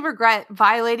deeply regret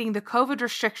violating the COVID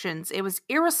restrictions. It was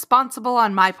irresponsible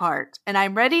on my part, and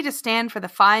I'm ready to stand for the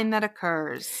fine that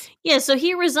occurs. Yeah, so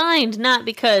he resigned not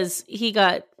because he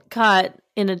got caught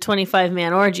in a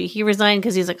 25-man orgy. He resigned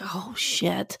because he's like, oh,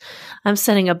 shit. I'm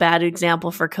setting a bad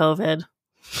example for COVID.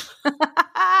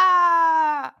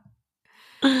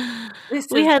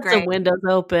 We had some windows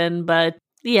open, but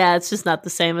yeah, it's just not the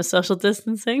same as social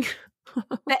distancing.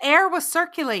 The air was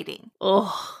circulating.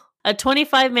 Oh, a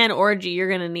 25-man orgy, you're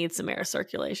going to need some air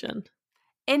circulation.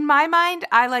 In my mind,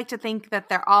 I like to think that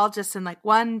they're all just in like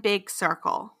one big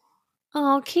circle.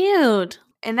 Oh, cute.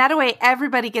 And that way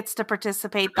everybody gets to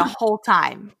participate the whole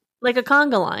time. Like a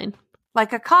conga line.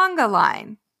 Like a conga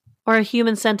line. Or a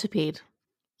human centipede.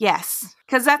 Yes,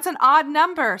 because that's an odd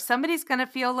number. Somebody's going to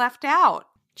feel left out.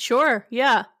 Sure,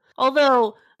 yeah.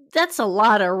 Although, that's a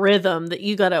lot of rhythm that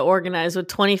you got to organize with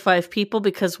 25 people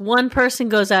because one person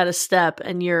goes out of step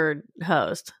and you're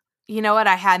host. You know what?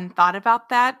 I hadn't thought about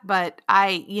that, but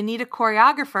you need a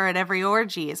choreographer at every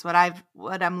orgy is what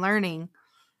I'm learning.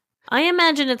 I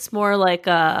imagine it's more like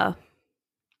a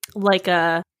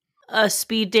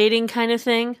speed dating kind of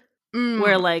thing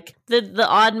where like the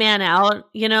odd man out,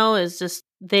 is just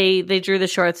they drew the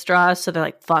short straw, so they're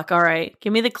like, fuck, all right,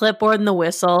 give me the clipboard and the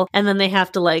whistle, and then they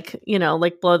have to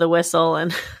blow the whistle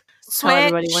and tell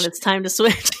everybody when it's time to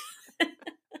switch.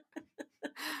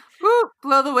 Woo,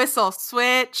 blow the whistle,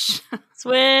 switch.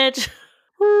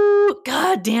 Woo,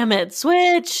 god damn it,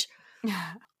 switch.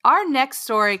 Our next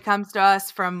story comes to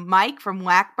us from Mike from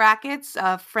Whack Brackets,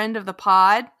 a friend of the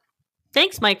pod.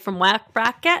 Thanks, Mike from Whack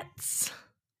Brackets.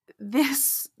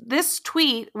 This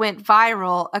tweet went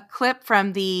viral, a clip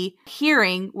from the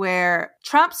hearing where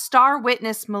Trump star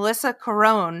witness Melissa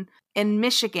Carone in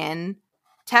Michigan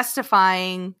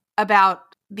testifying about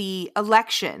the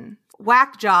election.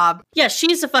 Whack job. Yeah,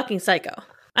 she's a fucking psycho.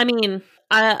 I mean,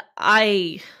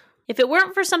 I if it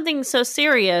weren't for something so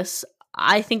serious,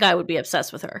 I think I would be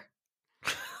obsessed with her.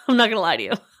 I'm not gonna lie to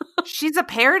you. She's a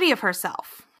parody of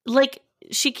herself. Like,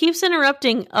 she keeps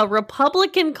interrupting a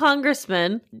Republican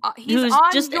congressman. He's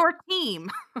on your team.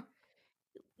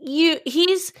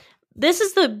 This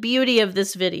is the beauty of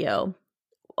this video.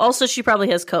 Also, she probably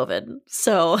has COVID.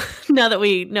 So now that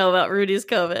we know about Rudy's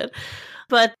COVID.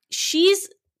 But she's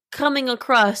coming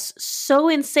across so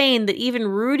insane that even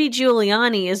Rudy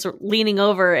Giuliani is leaning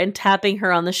over and tapping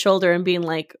her on the shoulder and being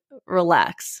like,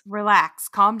 relax.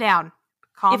 Calm down.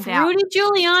 If Rudy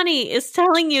Giuliani is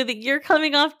telling you that you're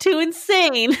coming off too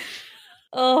insane,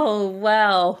 oh,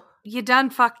 wow. You done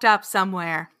fucked up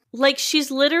somewhere. Like, she's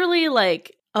literally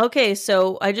like, okay,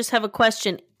 so I just have a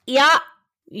question. Yeah.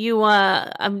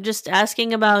 I'm just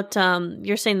asking about,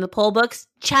 you're saying the poll books?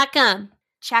 Check them.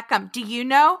 Do you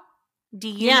know? Do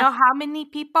you know how many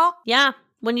people? Yeah.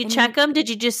 When you check him, did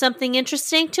you do something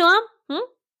interesting to him?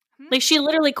 Like, she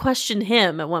literally questioned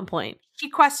him at one point. She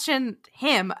questioned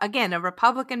him, again, a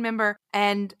Republican member.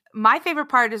 And my favorite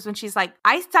part is when she's like,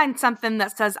 I signed something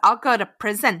that says I'll go to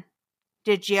prison.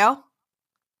 Did you?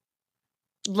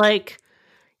 Like,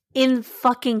 in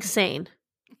fucking sane.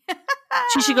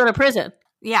 She should go to prison.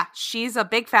 Yeah, she's a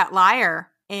big fat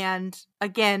liar. And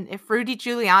again, if Rudy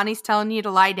Giuliani's telling you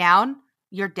to lie down,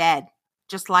 you're dead.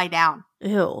 Just lie down.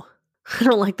 Ew. I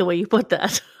don't like the way you put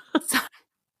that.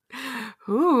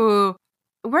 Ooh.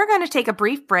 We're going to take a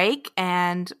brief break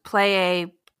and play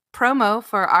a promo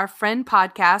for our friend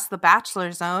podcast, The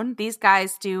Bachelor Zone. These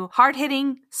guys do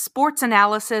hard-hitting sports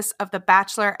analysis of The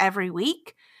Bachelor every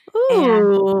week. Ooh.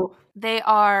 And they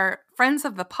are friends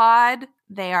of the pod.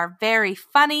 They are very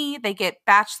funny. They get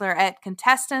Bachelorette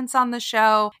contestants on the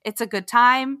show. It's a good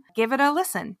time. Give it a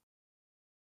listen.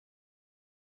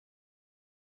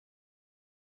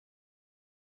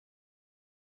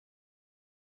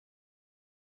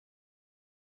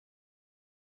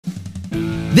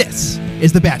 This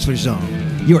is The Bachelor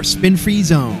Zone, your spin-free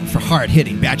zone for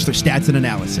hard-hitting Bachelor stats and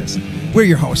analysis. We're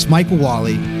your hosts, Michael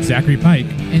Wally, Zachary Pike,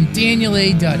 and Daniel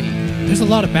A. Duddy. There's a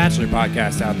lot of Bachelor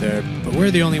podcasts out there, but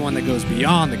we're the only one that goes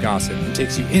beyond the gossip and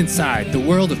takes you inside the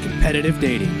world of competitive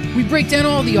dating. We break down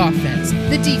all the offense,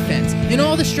 the defense, and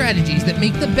all the strategies that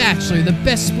make The Bachelor the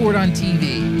best sport on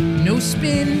TV. No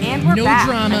spin, And we're no back.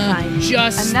 drama,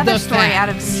 just Another the story facts. out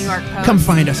of the New York Post. Come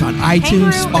find us on iTunes,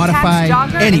 Kangaroo Spotify, attacks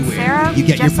Jogger and anywhere Sarah, you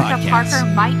get Jessica your podcasts. Parker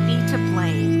might be to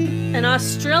blame. An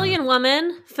Australian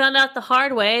woman found out the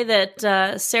hard way that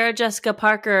Sarah Jessica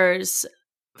Parker's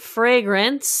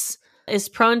fragrance is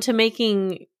prone to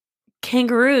making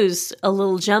kangaroos a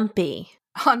little jumpy.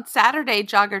 On Saturday,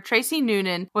 jogger Tracy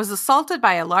Noonan was assaulted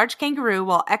by a large kangaroo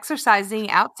while exercising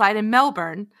outside in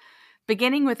Melbourne,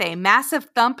 beginning with a massive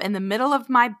thump in the middle of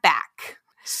my back.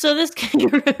 So this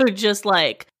kangaroo just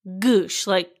like goosh,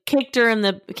 like kicked her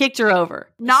over,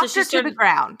 Knocked so her to the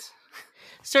ground.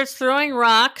 Starts throwing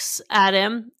rocks at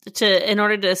him in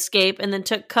order to escape, and then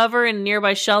took cover in a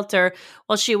nearby shelter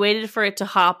while she waited for it to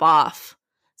hop off.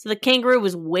 So the kangaroo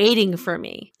was waiting for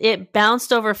me. It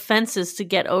bounced over fences to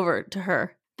get over to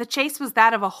her. The chase was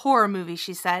that of a horror movie,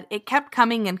 she said. It kept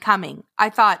coming and coming.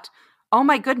 I thought, oh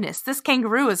my goodness, this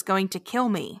kangaroo is going to kill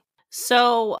me.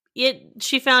 So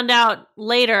she found out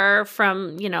later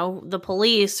from, the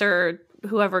police or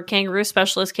whoever kangaroo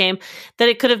specialist came that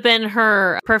it could have been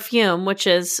her perfume, which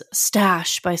is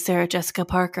Stash by Sarah Jessica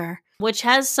Parker, which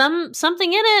has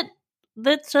something in it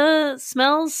that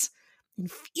smells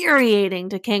infuriating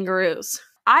to kangaroos.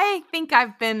 I think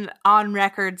I've been on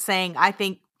record saying I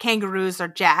think kangaroos are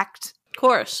jacked.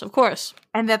 Of course.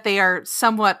 And that they are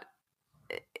somewhat,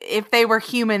 if they were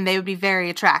human, they would be very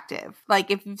attractive.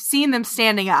 Like, if you've seen them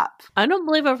standing up. I don't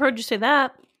believe I've heard you say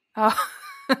that.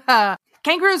 Oh.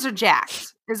 Kangaroos are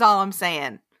jacked, is all I'm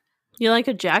saying. You like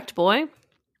a jacked boy?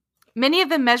 Many of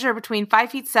them measure between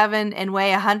 5'7" and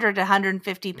weigh 100 to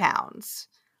 150 pounds.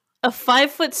 A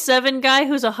 5'7" guy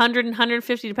who's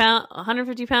 150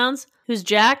 pounds, who's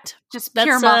jacked? Just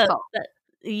pure muscle.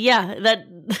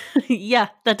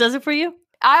 That does it for you?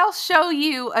 I'll show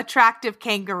you attractive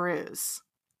kangaroos.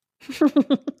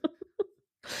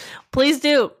 Please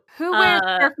do. Who wears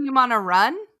perfume on a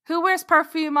run? Who wears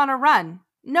perfume on a run?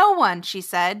 No one, she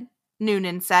said.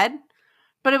 Noonan said.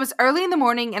 But it was early in the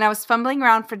morning and I was fumbling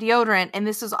around for deodorant and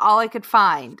this was all I could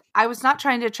find. I was not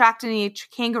trying to attract any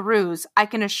kangaroos, I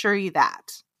can assure you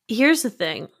that. Here's the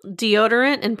thing.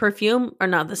 Deodorant and perfume are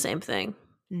not the same thing.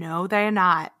 No, they're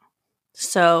not.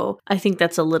 So I think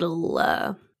that's a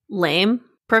little lame.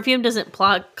 Perfume doesn't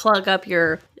clog up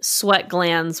your sweat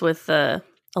glands with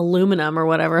aluminum or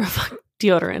whatever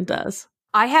deodorant does.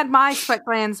 I had my sweat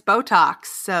glands Botox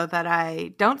so that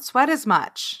I don't sweat as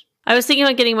much. I was thinking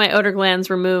about getting my odor glands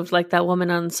removed like that woman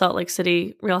on Salt Lake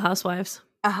City Real Housewives.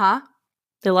 Uh-huh.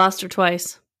 They lost her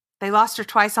twice. They lost her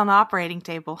twice on the operating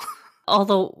table.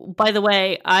 Although, by the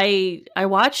way, I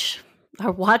watch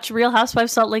Real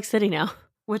Housewives Salt Lake City now.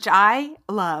 Which I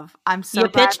love. I'm so glad.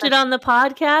 You pitched it on the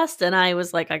podcast, and I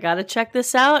was like, I got to check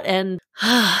this out, and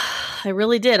I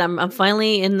really did. I'm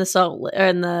finally in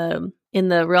the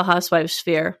Real Housewives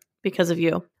sphere because of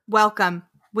you. Welcome.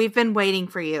 We've been waiting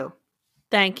for you.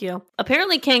 Thank you.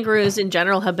 Apparently kangaroos in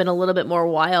general have been a little bit more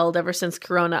wild ever since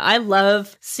Corona. I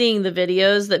love seeing the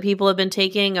videos that people have been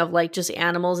taking of like just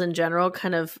animals in general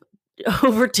kind of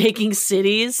overtaking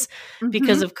cities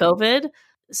because of COVID.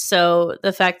 So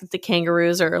the fact that the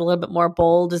kangaroos are a little bit more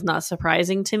bold is not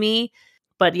surprising to me.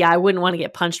 But yeah, I wouldn't want to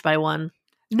get punched by one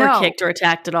or kicked or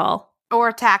attacked at all. Or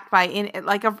attacked by,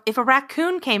 if a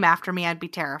raccoon came after me, I'd be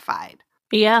terrified.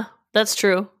 Yeah, that's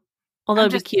true. Although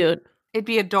it'd be cute. It'd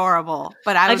be adorable,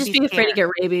 but I'd just be afraid to get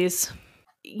rabies.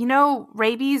 You know,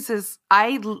 rabies is,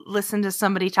 listened to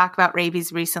somebody talk about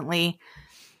rabies recently.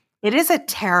 It is a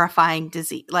terrifying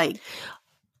disease. Like,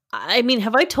 I mean,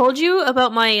 have I told you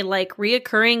about my like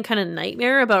reoccurring kind of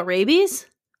nightmare about rabies?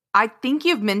 I think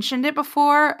you've mentioned it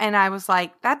before, and I was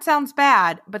like, that sounds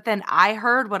bad. But then I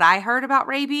heard what I heard about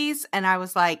rabies, and I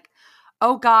was like,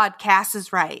 oh God, Cass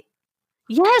is right.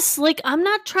 Yes, like I'm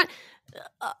not trying.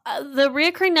 The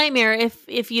reoccurring nightmare,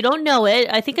 if you don't know it,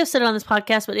 I think I've said it on this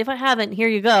podcast, but if I haven't, here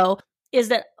you go, is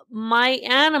that my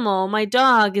animal, my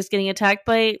dog, is getting attacked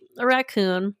by a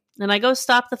raccoon, and I go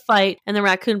stop the fight, and the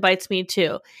raccoon bites me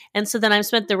too. And so then I've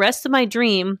spent the rest of my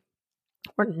dream,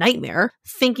 or nightmare,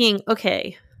 thinking,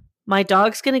 okay, my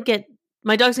dog's gonna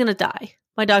die.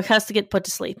 My dog has to get put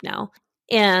to sleep now.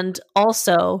 And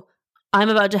also, I'm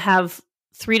about to have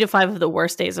 3 to 5 of the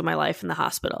worst days of my life in the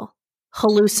hospital.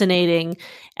 Hallucinating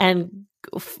and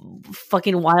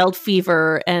fucking wild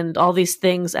fever and all these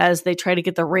things as they try to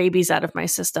get the rabies out of my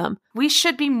system. We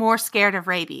should be more scared of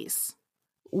rabies.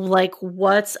 Like,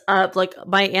 what's up? Like,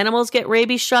 my animals get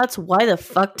rabies shots. Why the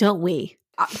fuck don't we?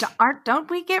 Don't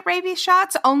we get rabies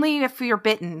shots? Only if you're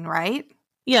bitten, right?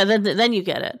 Yeah, then you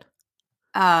get it.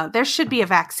 There should be a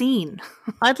vaccine.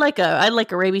 I'd like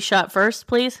a rabies shot first,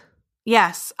 please.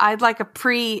 Yes, I'd like a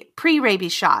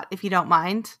pre-rabies shot, if you don't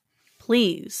mind.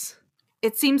 Please.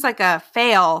 It seems like a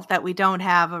fail that we don't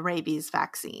have a rabies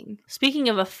vaccine. Speaking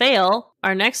of a fail,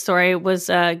 our next story was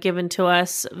given to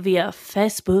us via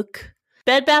Facebook.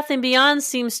 Bed Bath & Beyond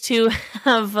seems to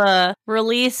have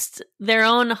released their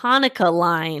own Hanukkah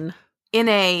line. In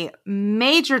a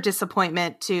major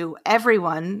disappointment to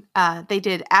everyone, they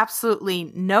did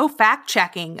absolutely no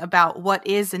fact-checking about what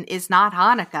is and is not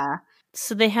Hanukkah.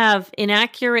 So they have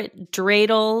inaccurate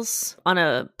dreidels on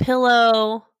a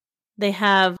pillow. They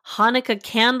have Hanukkah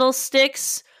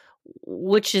candlesticks,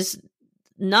 which is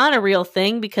not a real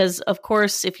thing because, of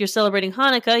course, if you're celebrating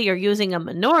Hanukkah, you're using a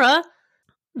menorah.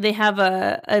 They have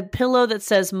a pillow that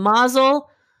says Mazel,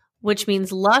 which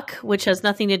means luck, which has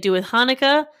nothing to do with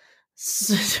Hanukkah.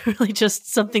 So it's really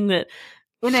just something that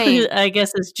I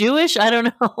guess is Jewish. I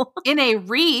don't know. In a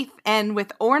wreath and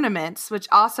with ornaments, which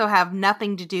also have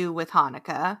nothing to do with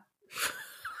Hanukkah.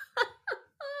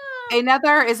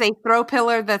 Another is a throw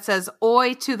pillar that says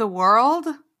 "Oi to the world."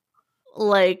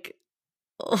 Like,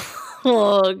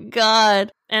 oh God.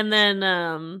 And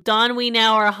then Don We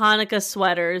Now our Hanukkah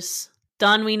sweaters.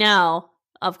 Don We Now,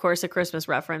 of course, a Christmas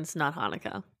reference, not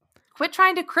Hanukkah. Quit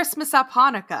trying to Christmas up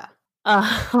Hanukkah.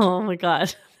 Oh my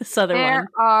God. This other one. There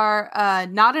are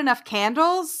not enough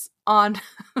candles on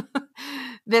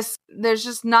this. There's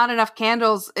just not enough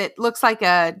candles. It looks like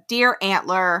a deer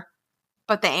antler,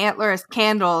 but the antler is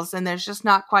candles, and there's just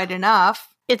not quite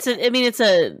enough. It's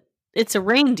a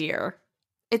reindeer.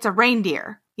 It's a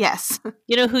reindeer. Yes.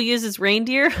 You know who uses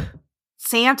reindeer?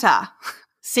 Santa.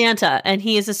 And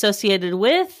he is associated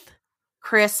with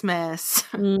Christmas.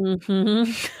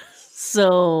 Mm-hmm.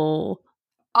 So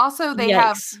also they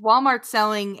have Walmart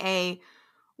selling a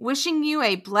 "Wishing You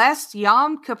a Blessed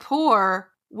Yom Kippur"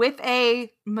 with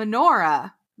a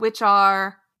menorah, which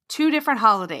are 2 different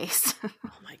holidays.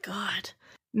 Oh my God.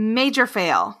 Major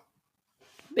fail.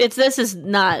 This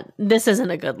isn't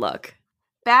a good look.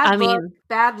 Bad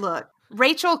look.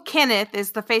 Rachel Kenneth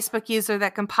is the Facebook user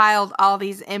that compiled all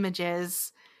these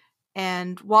images,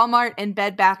 and Walmart and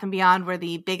Bed Bath & Beyond were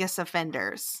the biggest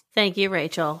offenders. Thank you,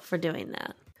 Rachel, for doing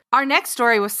that. Our next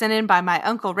story was sent in by my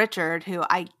Uncle Richard, who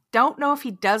I don't know if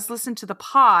he does listen to the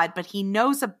pod, but he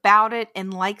knows about it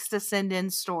and likes to send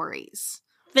in stories.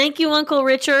 Thank you, Uncle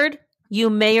Richard. You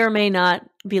may or may not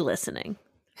be listening.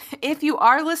 If you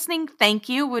are listening, thank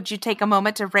you. Would you take a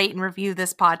moment to rate and review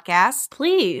this podcast?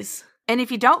 Please. And if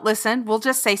you don't listen, we'll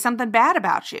just say something bad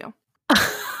about you.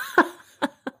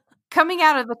 Coming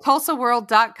out of the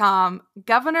TulsaWorld.com,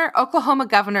 Oklahoma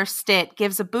Governor Stitt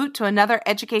gives a boot to another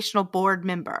educational board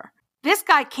member. This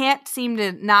guy can't seem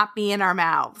to not be in our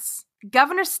mouths.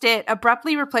 Governor Stitt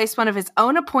abruptly replaced one of his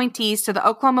own appointees to the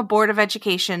Oklahoma Board of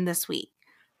Education this week.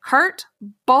 Kurt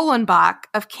Bolenbach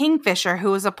of Kingfisher,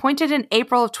 who was appointed in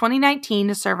April of 2019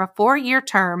 to serve a 4-year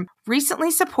term,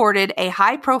 recently supported a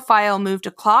high-profile move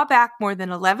to claw back more than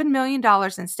 $11 million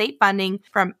in state funding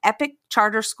from Epic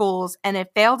charter schools and a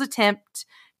failed attempt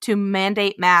to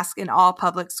mandate masks in all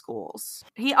public schools.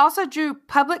 He also drew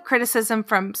public criticism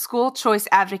from school choice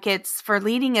advocates for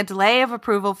leading a delay of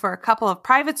approval for a couple of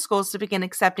private schools to begin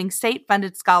accepting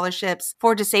state-funded scholarships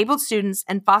for disabled students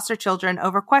and foster children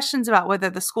over questions about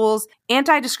whether the school's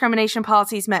anti-discrimination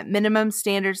policies met minimum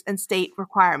standards and state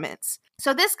requirements.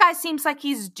 So this guy seems like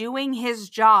he's doing his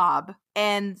job,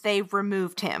 and they've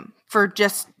removed him for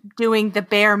just doing the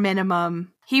bare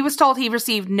minimum. He was told he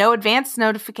received no advance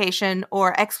notification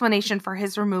or explanation for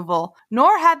his removal,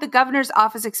 nor had the governor's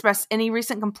office expressed any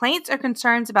recent complaints or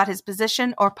concerns about his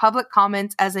position or public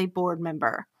comments as a board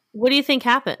member. What do you think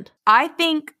happened? I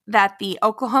think that the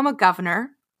Oklahoma governor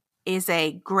is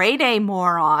a grade A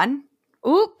moron.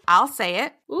 Oop. I'll say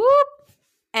it. Oop.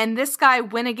 And this guy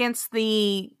went against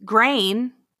the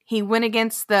grain. He went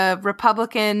against the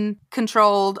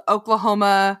Republican-controlled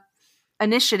Oklahoma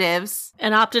initiatives.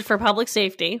 And opted for public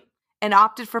safety.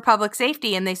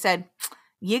 And they said,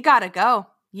 you gotta go.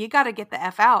 You gotta get the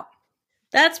F out.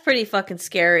 That's pretty fucking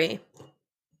scary.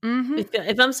 Mm-hmm.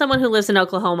 If I'm someone who lives in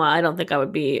Oklahoma, I don't think I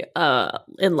would be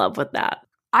in love with that.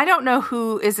 I don't know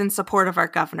who is in support of our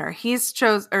governor.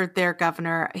 Their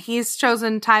governor. He's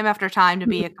chosen time after time to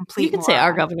be a complete. You can say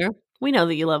our governor. We know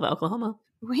that you love Oklahoma.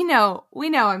 We know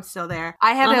I'm still there.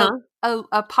 I had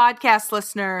a podcast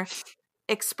listener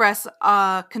express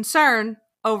concern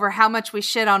over how much we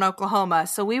shit on Oklahoma.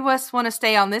 So we just want to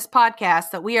stay on this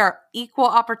podcast that we are equal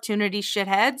opportunity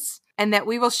shitheads, and that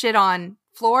we will shit on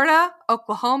Florida,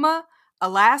 Oklahoma,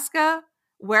 Alaska,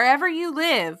 wherever you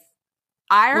live.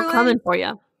 Ireland. We're coming for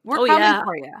you. We're coming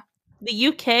for you. The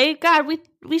UK? God,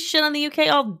 we shit on the UK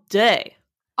all day.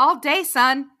 All day,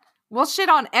 son. We'll shit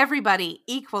on everybody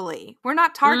equally. We're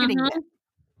not targeting it.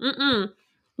 Mm-mm.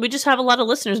 We just have a lot of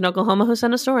listeners in Oklahoma who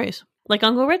send us stories. Like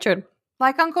Uncle Richard.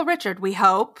 We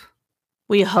hope.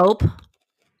 We hope.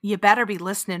 You better be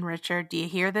listening, Richard. Do you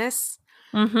hear this?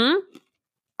 Mm-hmm.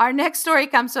 Our next story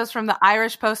comes to us from the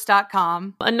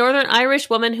irishpost.com. A Northern Irish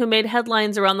woman who made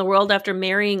headlines around the world after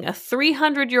marrying a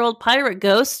 300-year-old pirate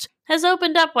ghost has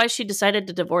opened up why she decided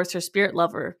to divorce her spirit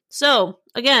lover. So,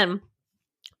 again,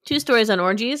 2 stories on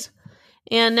orgies,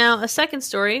 and now a second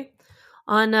story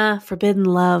on forbidden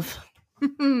love.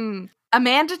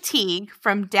 Amanda Teague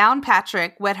from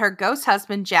Downpatrick wed her ghost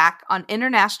husband Jack on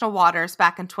international waters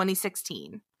back in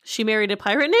 2016. She married a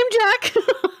pirate named Jack?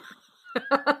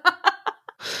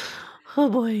 Oh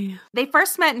boy. They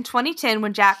first met in 2010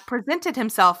 when Jack presented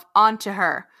himself onto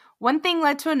her. One thing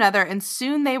led to another, and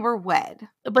soon they were wed.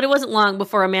 But it wasn't long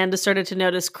before Amanda started to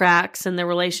notice cracks in their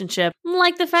relationship,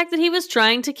 like the fact that he was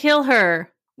trying to kill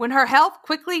her. When her health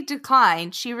quickly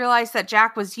declined, she realized that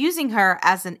Jack was using her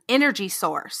as an energy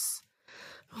source.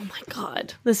 Oh my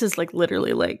god. This is like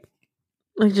literally like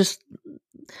just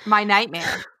my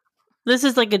nightmare. This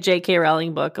is like a J.K.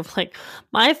 Rowling book of like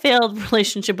my failed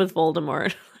relationship with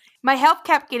Voldemort. My health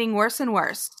kept getting worse and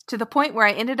worse, to the point where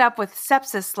I ended up with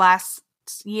sepsis last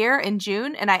year in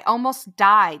June, and I almost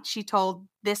died, she told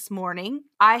This Morning.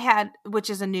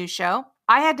 Which is a news show,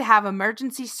 I had to have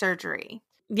emergency surgery.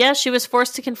 Yeah, she was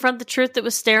forced to confront the truth that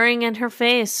was staring in her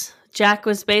face. Jack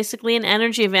was basically an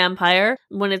energy vampire.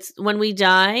 When we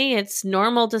die, it's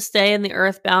normal to stay in the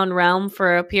earthbound realm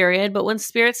for a period, but when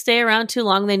spirits stay around too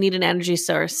long, they need an energy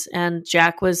source, and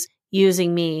Jack was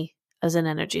using me as an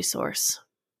energy source.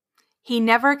 He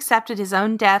never accepted his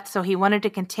own death, so he wanted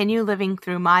to continue living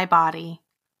through my body.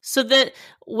 So that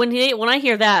when I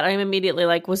hear that, I'm immediately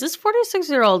like, was this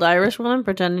 46-year-old Irish woman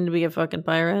pretending to be a fucking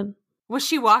pirate? Was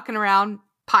she walking around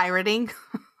pirating?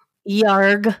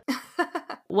 Yarg.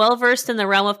 Well versed in the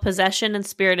realm of possession and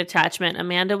spirit attachment,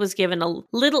 Amanda was given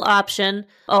little option,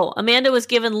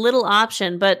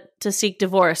 but to seek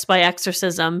divorce by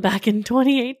exorcism back in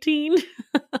 2018.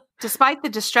 Despite the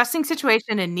distressing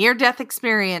situation and near-death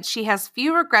experience, she has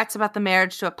few regrets about the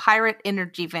marriage to a pirate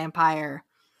energy vampire.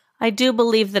 I do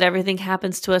believe that everything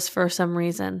happens to us for some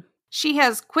reason. She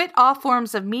has quit all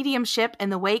forms of mediumship in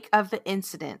the wake of the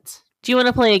incident. Do you want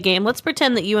to play a game? Let's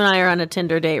pretend that you and I are on a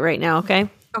Tinder date right now, okay?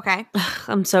 Okay.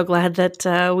 I'm so glad that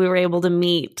we were able to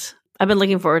meet. I've been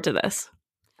looking forward to this.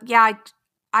 Yeah,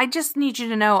 I just need you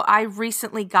to know I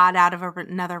recently got out of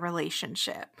another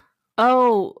relationship.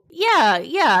 Oh, yeah.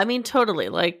 I mean, totally.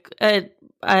 Like, I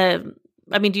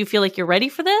mean, do you feel like you're ready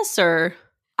for this, or?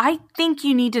 I think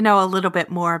you need to know a little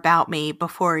bit more about me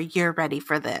before you're ready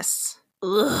for this.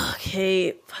 Ugh,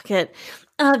 okay, fuck it.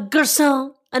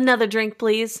 Garçon, another drink,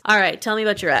 please. All right, tell me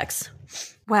about your ex.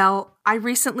 Well, I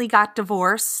recently got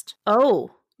divorced.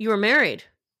 Oh, you were married?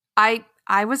 I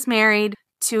was married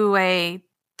to a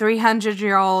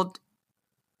 300-year-old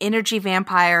energy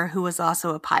vampire who was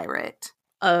also a pirate.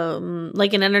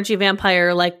 Like an energy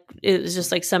vampire, like it was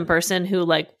just like some person who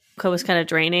like was kind of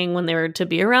draining when they were to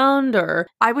be around, or?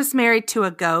 I was married to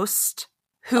a ghost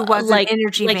who was an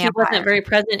energy vampire. He wasn't very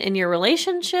present in your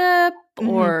relationship,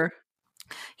 or?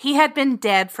 He had been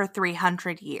dead for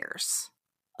 300 years.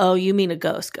 Oh, you mean a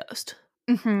ghost?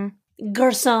 Mm-hmm.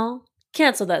 Garçon,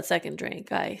 Cancel that second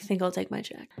drink. I think I'll take my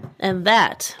check. And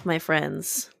that, my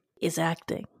friends, is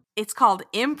acting. It's called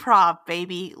improv,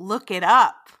 baby. Look it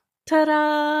up.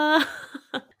 Ta-da!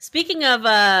 Speaking of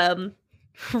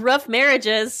rough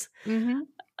marriages,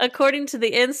 according to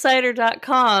the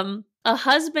Insider.com, a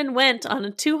husband went on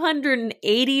a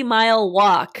 280-mile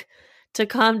walk to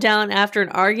calm down after an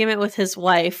argument with his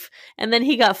wife, and then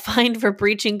he got fined for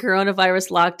breaching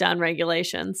coronavirus lockdown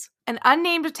regulations. An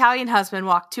unnamed Italian husband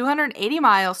walked 280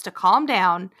 miles to calm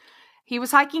down. He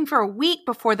was hiking for a week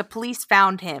before the police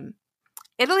found him.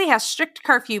 Italy has strict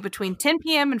curfew between 10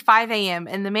 p.m. and 5 a.m.,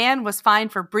 and the man was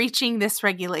fined for breaching this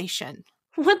regulation.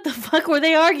 What the fuck were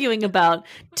they arguing about?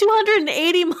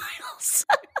 280 miles?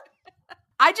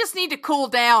 I just need to cool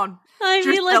down. I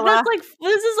mean, like, Drusilla.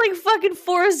 this is like fucking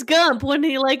Forrest Gump when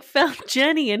he, like, found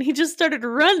Jenny and he just started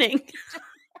running.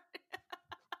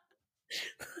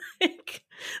 Like,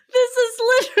 this is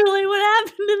literally what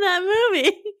happened in that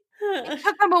movie. It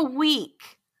took him a week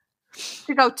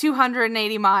to go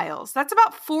 280 miles. That's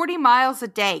about 40 miles a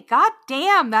day. God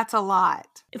damn, that's a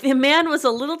lot. The man was a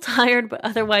little tired, but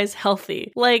otherwise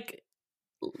healthy. Like,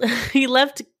 he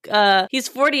left, he's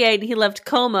 48, and he left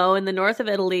Como in the north of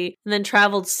Italy and then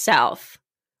traveled south.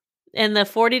 And the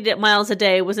 40 miles a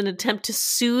day was an attempt to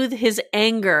soothe his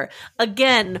anger.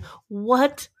 Again,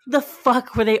 what the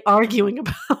fuck were they arguing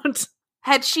about?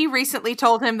 Had she recently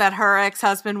told him that her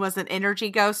ex-husband was an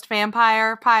energy ghost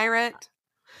vampire pirate?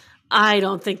 I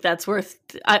don't think that's worth...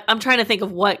 I'm trying to think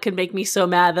of what could make me so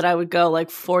mad that I would go like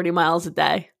 40 miles a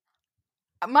day.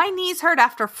 My knees hurt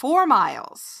after 4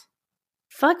 miles.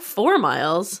 Fuck 4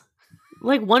 miles?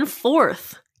 Like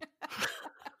 1/4.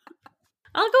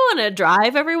 I'll go on a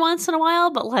drive every once in a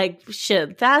while, but like,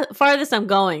 shit, that farthest I'm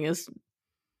going is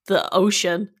the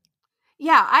ocean.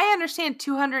 Yeah, I understand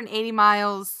 280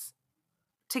 miles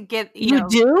to get, You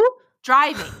do?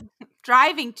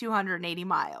 driving 280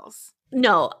 miles.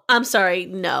 No, I'm sorry,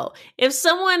 no. If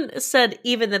someone said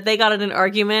even that they got in an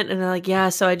argument and they're like, yeah,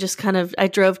 so I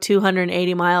drove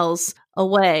 280 miles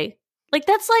away. Like,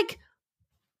 that's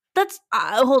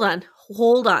hold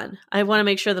on. I want to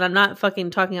make sure that I'm not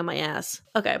fucking talking on my ass.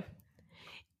 Okay.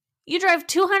 You drive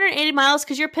 280 miles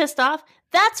because you're pissed off?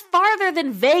 That's farther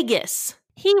than Vegas.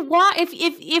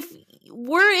 If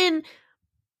we're in,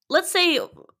 let's say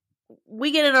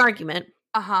we get in an argument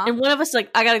and one of us is like,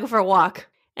 I gotta go for a walk.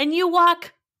 And you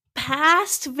walk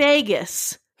past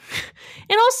Vegas.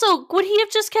 And also, would he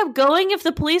have just kept going if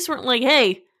the police weren't like,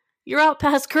 hey, you're out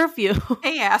past curfew?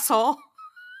 Hey, asshole.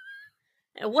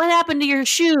 What happened to your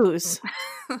shoes?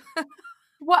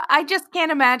 Well, I just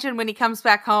can't imagine when he comes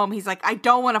back home, he's like, I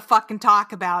don't want to fucking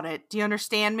talk about it. Do you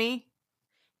understand me?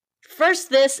 First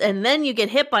this, and then you get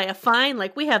hit by a fine.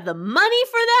 Like, we have the money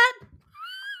for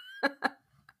that?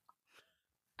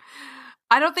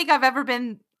 I don't think I've ever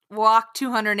been walked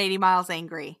 280 miles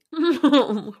angry.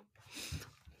 No,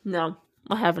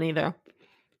 I haven't either.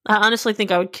 I honestly think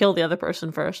I would kill the other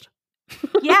person first.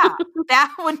 Yeah,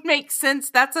 that would make sense.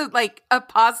 That's a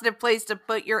positive place to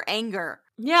put your anger.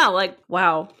 Yeah, like,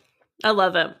 wow. I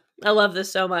love it. I love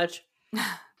this so much.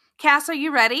 Cass, are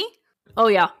you ready? Oh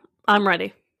yeah, I'm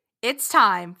ready. It's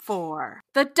time for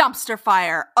the dumpster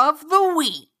fire of the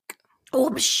week. Oh,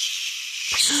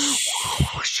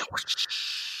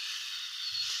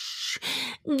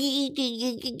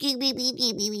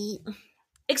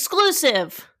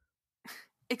 Exclusive.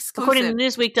 According to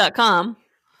Newsweek.com.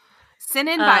 Sent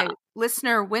in by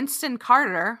listener Winston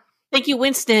Carter. Thank you,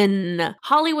 Winston.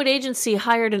 Hollywood agency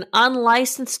hired an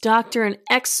unlicensed doctor and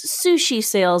ex-sushi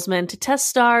salesman to test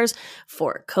stars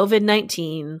for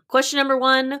COVID-19. Question number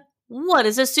 1. What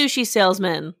is a sushi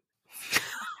salesman?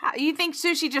 You think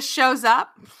sushi just shows up?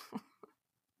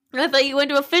 I thought you went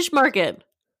to a fish market.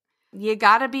 You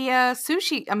gotta be a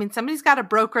sushi. I mean, somebody's gotta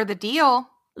broker the deal.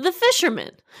 The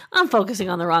fisherman. I'm focusing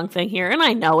on the wrong thing here, and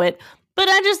I know it. But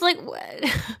I just like,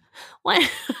 what?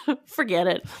 Forget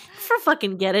it.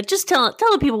 Fucking get it. Just tell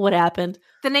the people what happened.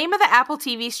 The name of the Apple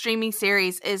TV streaming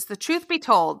series is The Truth Be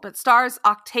Told, but stars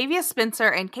Octavia Spencer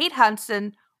and Kate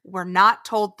Hudson were not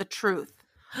told the truth.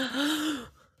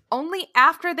 Only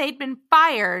after they'd been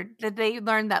fired did they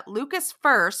learn that Lucas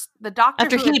First, the doctor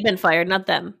After he'd been fired, not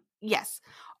them. Yes.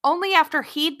 Only after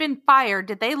he'd been fired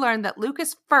did they learn that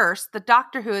Lucas First, the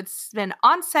doctor who had been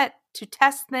on set to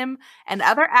test them and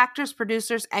other actors,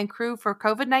 producers, and crew for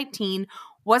COVID-19,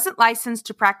 wasn't licensed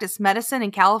to practice medicine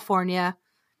in California.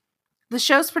 The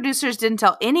show's producers didn't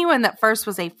tell anyone that First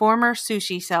was a former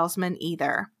sushi salesman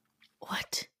either.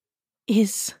 What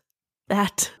is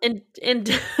That.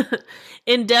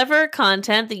 Endeavor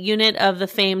Content, the unit of the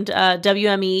famed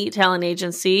WME talent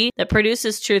agency that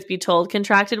produces Truth Be Told,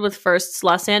 contracted with First's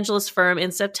Los Angeles firm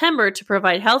in September to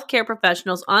provide healthcare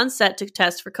professionals on set to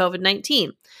test for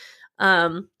COVID-19.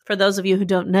 For those of you who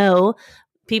don't know,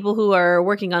 people who are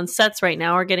working on sets right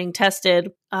now are getting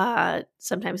tested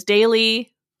sometimes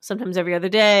daily, sometimes every other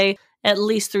day, at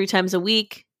least 3 times a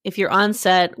week. If you're on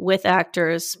set with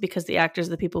actors, because the actors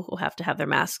are the people who have to have their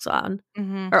masks on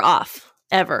or off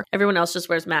ever. Everyone else just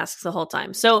wears masks the whole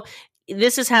time. So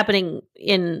this is happening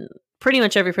in pretty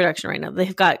much every production right now.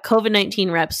 They've got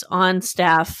COVID-19 reps on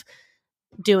staff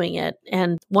doing it,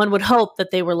 and one would hope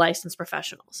that they were licensed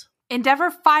professionals.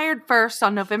 Endeavor fired First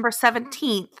on November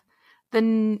 17th.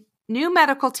 The new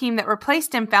medical team that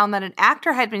replaced him found that an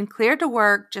actor had been cleared to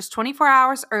work just 24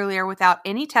 hours earlier without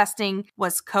any testing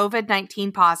was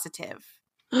COVID-19 positive.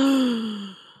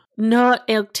 Not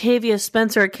Octavia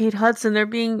Spencer or Kate Hudson. They're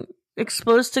being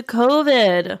exposed to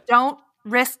COVID. Don't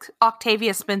risk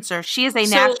Octavia Spencer. She is a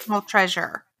national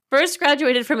treasure. First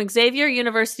graduated from Xavier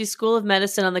University School of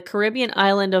Medicine on the Caribbean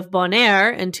island of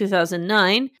Bonaire in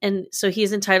 2009, and so he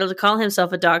is entitled to call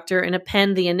himself a doctor and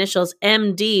append the initials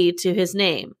MD to his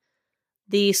name.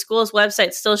 The school's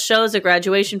website still shows a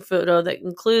graduation photo that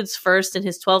includes First and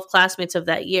his 12 classmates of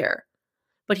that year,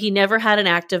 but he never had an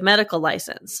active medical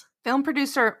license. Film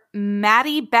producer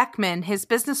Maddie Beckman, his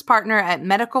business partner at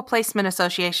Medical Placement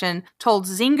Association, told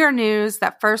Zinger News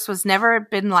that First was never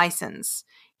been licensed.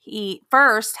 He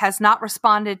First has not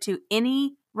responded to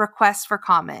any requests for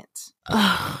comment.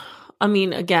 I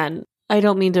mean, again, I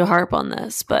don't mean to harp on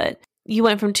this, but you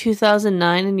went from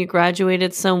 2009 and you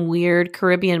graduated some weird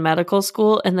Caribbean medical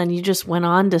school, and then you just went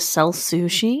on to sell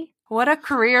sushi? What a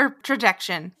career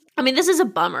trajectory. I mean, this is a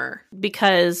bummer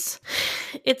because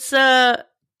it's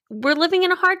we're living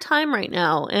in a hard time right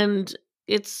now, and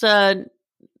it's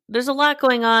there's a lot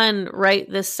going on right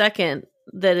this second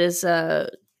that is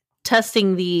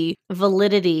testing the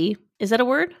validity, is that a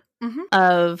word?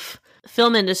 Of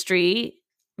film industry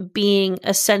being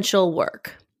essential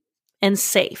work and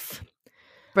safe.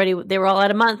 They were all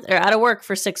out of work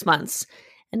for 6 months,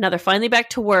 and now they're finally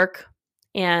back to work.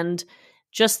 And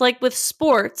just like with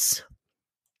sports,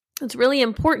 it's really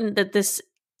important that this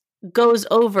goes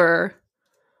over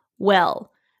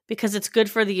well, because it's good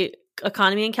for the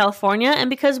economy in California and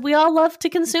because we all love to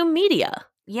consume media.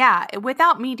 Yeah,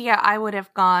 without media, I would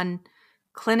have gone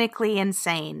clinically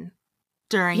insane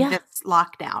during this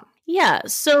lockdown. Yeah,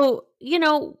 so,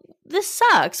 this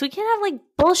sucks. We can't have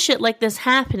bullshit like this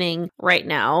happening right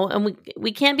now, and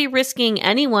we can't be risking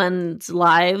anyone's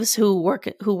lives who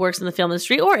works in the film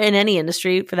industry or in any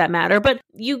industry for that matter. But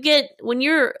when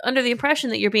you're under the impression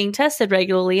that you're being tested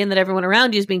regularly and that everyone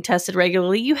around you is being tested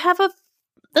regularly,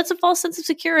 that's a false sense of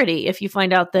security. If you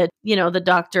find out that, the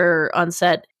doctor on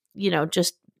set,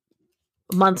 just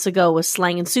months ago was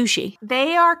slanging sushi.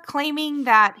 They are claiming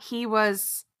that he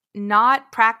was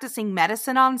not practicing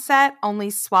medicine on set, only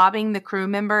swabbing the crew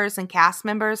members and cast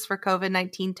members for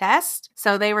COVID-19 tests.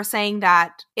 So they were saying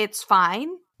that it's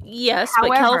fine. Yes,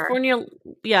 however,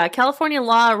 but California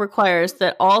law requires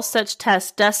that all such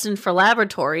tests destined for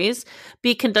laboratories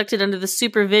be conducted under the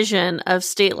supervision of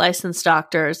state licensed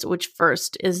doctors, which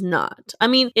First is not. I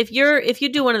mean, if you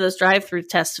do one of those drive-through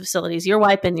test facilities, you're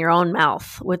wiping your own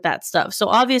mouth with that stuff. So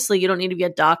obviously you don't need to be a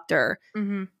doctor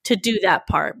to do that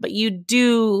part, but you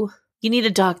need a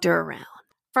doctor around.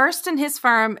 First and his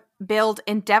firm billed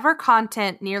Endeavor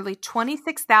Content nearly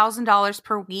 $26,000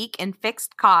 per week in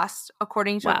fixed costs,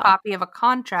 according to a copy of a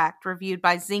contract reviewed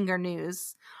by Zinger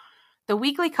News. The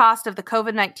weekly cost of the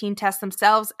COVID-19 tests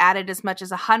themselves added as much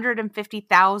as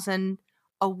 $150,000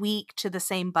 a week to the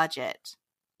same budget.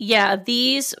 Yeah,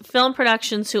 these film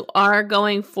productions who are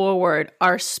going forward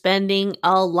are spending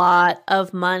a lot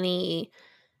of money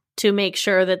to make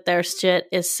sure that their shit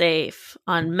is safe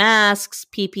on masks,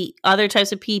 PPE, other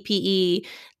types of PPE,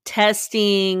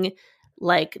 testing,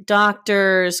 like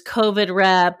doctors, COVID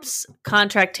reps,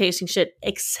 contract tasting shit,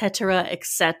 etc.,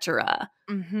 etc.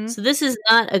 So this is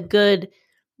not a good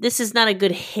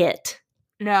hit.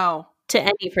 No. To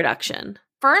any production.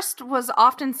 First was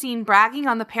often seen bragging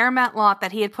on the Paramount lot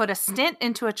that he had put a stent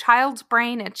into a child's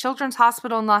brain at Children's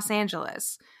Hospital in Los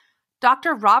Angeles.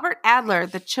 Dr. Robert Adler,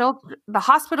 the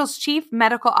hospital's chief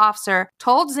medical officer,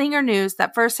 told Zinger News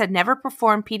that First had never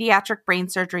performed pediatric brain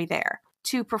surgery there.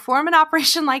 To perform an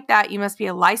operation like that, you must be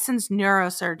a licensed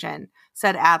neurosurgeon,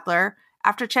 said Adler.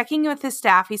 After checking with his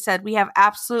staff, he said, "We have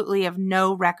absolutely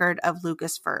no record of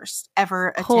Lucas First ever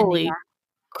attending." Holy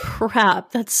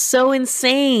crap, that's so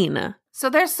insane. So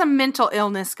there's some mental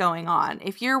illness going on.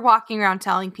 If you're walking around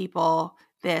telling people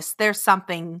this, there's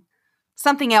something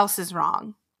something else is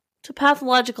wrong. It's a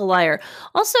pathological liar.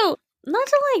 Also, not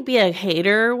to like be a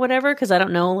hater or whatever, because I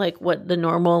don't know like what the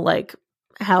normal like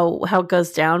how it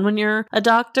goes down when you're a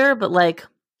doctor, but like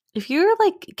if you're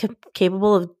like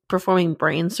capable of performing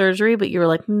brain surgery, but you're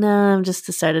like, nah, I've just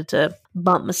decided to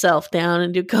bump myself down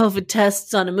and do COVID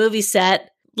tests on a movie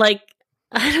set, like,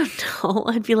 I don't know.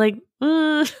 I'd be like,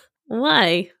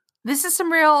 why? This is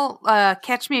some real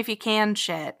catch me if you can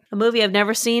shit. A movie I've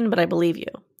never seen, but I believe you.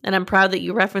 And I'm proud that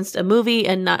you referenced a movie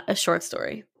and not a short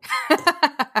story.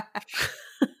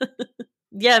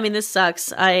 Yeah, I mean, this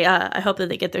sucks. I hope that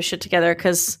they get their shit together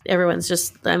because everyone's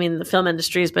just, I mean, the film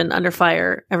industry has been under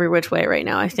fire every which way right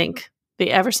now, I think,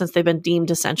 ever since they've been deemed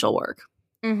essential work.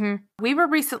 Mm-hmm. We were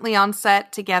recently on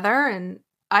set together and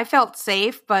I felt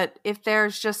safe, but if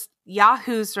there's just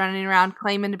yahoos running around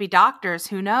claiming to be doctors,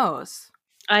 who knows?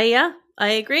 I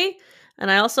agree. And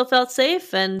I also felt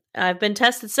safe and I've been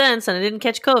tested since and I didn't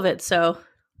catch COVID. So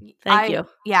thank you.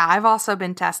 Yeah, I've also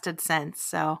been tested since.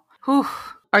 So, whew.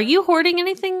 Are you hoarding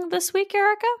anything this week,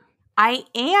 Erica? I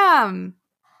am.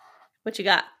 What you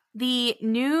got? The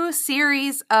new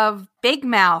series of Big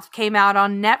Mouth came out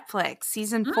on Netflix.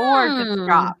 Season 4 just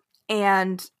dropped.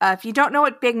 And if you don't know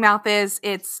what Big Mouth is,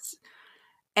 it's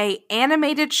a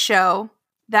animated show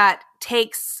that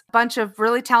takes a bunch of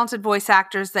really talented voice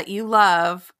actors that you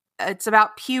love. It's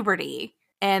about puberty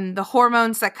and the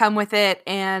hormones that come with it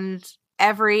and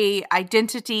every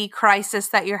identity crisis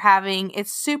that you're having.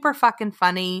 It's super fucking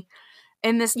funny.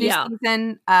 In this new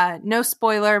season, no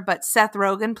spoiler, but Seth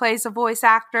Rogen plays a voice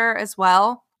actor as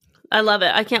well. I love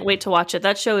it. I can't wait to watch it.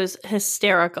 That show is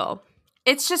hysterical.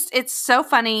 It's so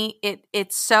funny.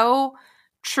 It's so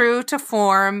true to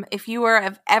form. If you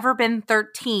have ever been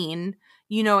 13,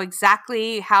 you know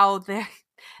exactly how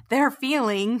they're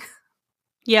feeling.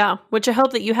 Yeah, which I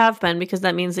hope that you have been, because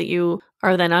that means that you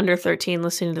are then under 13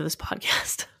 listening to this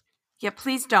podcast. Yeah,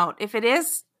 please don't. If it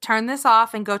is, turn this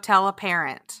off and go tell a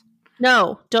parent.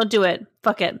 No, don't do it.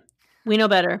 Fuck it. We know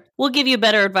better. We'll give you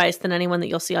better advice than anyone that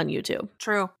you'll see on YouTube.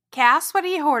 True. Cass, what are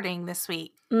you hoarding this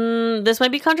week? This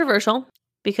might be controversial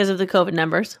because of the COVID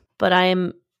numbers, but I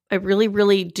really,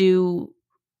 really do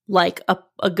like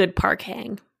a good park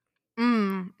hang.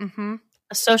 Mm-hmm.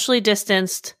 A socially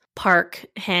distanced park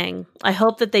hang. I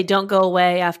hope that they don't go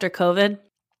away after COVID.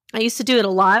 I used to do it a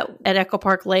lot at Echo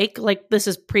Park Lake. Like, this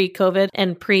is pre-COVID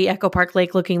and pre-Echo Park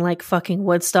Lake looking like fucking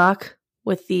Woodstock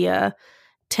with the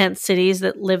tent cities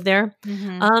that live there.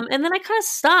 Mm-hmm. And then I kind of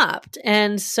stopped.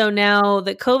 And so now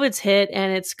that COVID's hit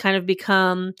and it's kind of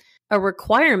become a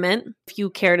requirement, if you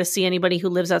care to see anybody who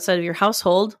lives outside of your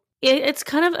household, I've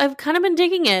kind of been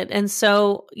digging it. And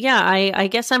so, yeah, I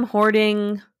guess I'm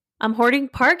hoarding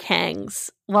park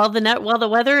hangs while the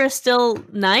weather is still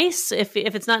nice. If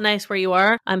it's not nice where you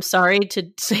are, I'm sorry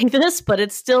to say this, but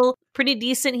it's still pretty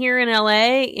decent here in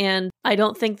LA. And I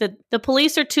don't think that the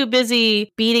police are too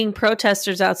busy beating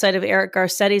protesters outside of Eric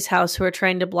Garcetti's house who are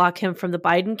trying to block him from the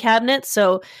Biden cabinet.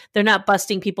 So they're not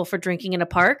busting people for drinking in a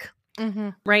park. Mm-hmm.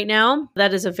 Right now.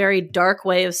 That is a very dark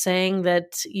way of saying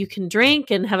that you can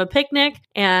drink and have a picnic.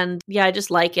 And yeah, I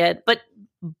just like it. But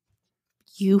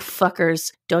you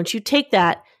fuckers, don't you take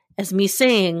that as me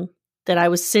saying that I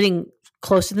was sitting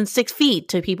closer than 6 feet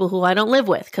to people who I don't live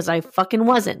with, because I fucking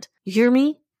wasn't. You hear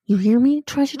me? You hear me,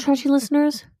 trashy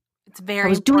listeners? It's very I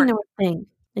was important. doing the right thing.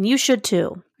 And you should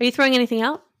too. Are you throwing anything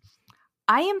out?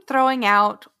 I am throwing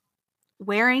out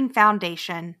wearing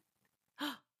foundation.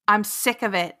 I'm sick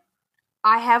of it.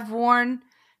 I have worn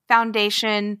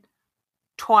foundation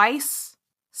twice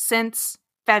since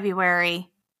February.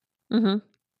 Mm-hmm.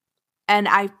 And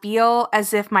I feel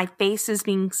as if my face is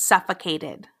being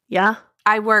suffocated. Yeah.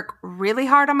 I work really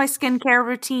hard on my skincare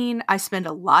routine. I spend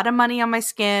a lot of money on my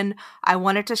skin. I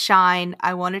want it to shine.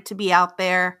 I want it to be out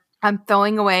there. I'm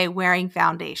throwing away wearing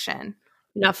foundation.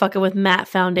 You're not fucking with matte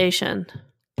foundation.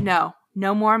 No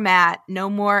more matte. No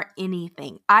more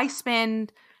anything. I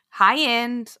spend high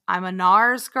end. I'm a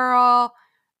NARS girl.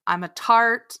 I'm a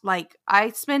Tarte. Like, I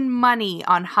spend money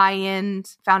on high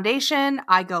end foundation.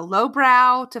 I go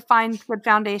lowbrow to find good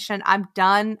foundation. I'm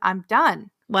done.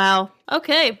 Wow.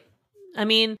 Okay. I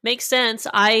mean, makes sense.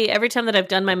 Every time that I've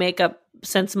done my makeup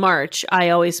since March, I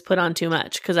always put on too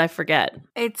much because I forget.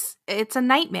 It's a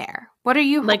nightmare. What are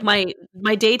you like?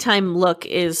 My daytime look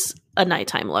is a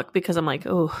nighttime look because I'm like,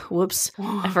 oh, whoops,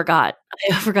 I forgot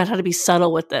how to be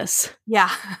subtle with this.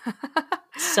 Yeah.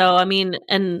 So I mean,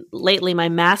 and lately my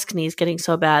mask knee is getting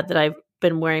so bad that I've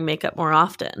been wearing makeup more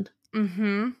often.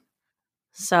 Mm-hmm.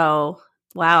 So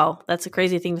wow, that's a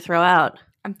crazy thing to throw out.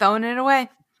 I'm throwing it away.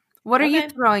 What are you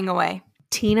throwing away?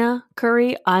 Tina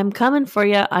Curry, I'm coming for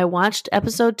you. I watched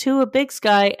episode 2 of Big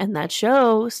Sky, and that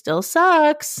show still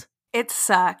sucks. It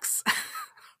sucks.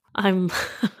 I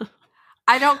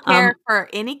don't care for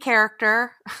any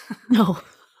character. No.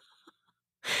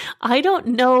 I don't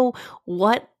know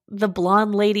what the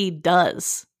blonde lady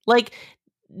does. Like,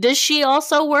 does she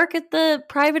also work at the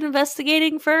private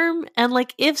investigating firm? And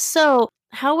like, if so,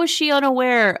 how was she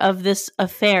unaware of this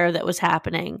affair that was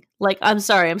happening? Like, I'm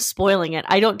sorry, I'm spoiling it.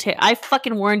 I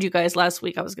fucking warned you guys last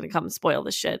week I was going to come and spoil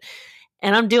this shit.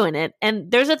 And I'm doing it.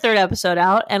 And there's a 3rd episode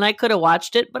out, and I could have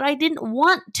watched it, but I didn't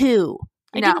want to.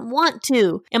 I didn't want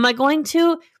to. Am I going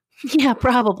to? Yeah,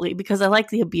 probably, because I like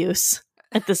the abuse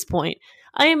at this point.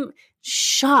 I am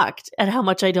shocked at how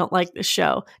much I don't like this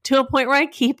show, to a point where I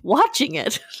keep watching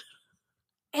it.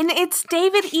 And it's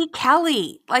David E.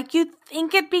 Kelly. Like, you'd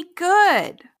think it'd be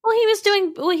good.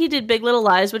 Well, he did Big Little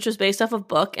Lies, which was based off of a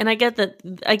book. And I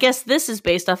guess this is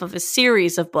based off of a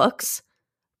series of books.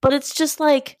 But it's just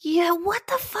like, yeah, what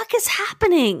the fuck is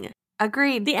happening?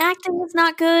 Agreed. The acting is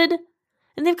not good.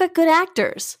 And they've got good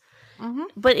actors. Mm-hmm.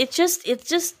 But it's just,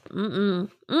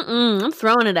 I'm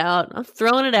throwing it out. I'm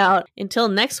throwing it out until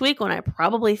next week when I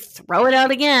probably throw it out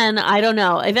again. I don't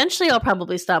know. Eventually, I'll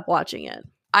probably stop watching it.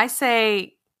 I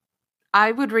say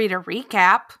I would read a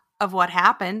recap of what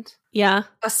happened. Yeah.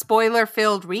 A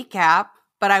spoiler-filled recap,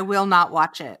 but I will not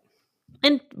watch it.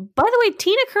 And by the way,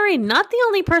 Tina Curry, not the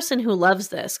only person who loves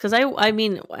this. Because I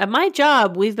mean, at my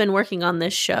job, we've been working on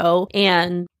this show,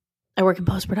 and I work in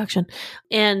post-production.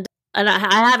 And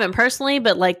I haven't personally,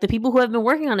 but like the people who have been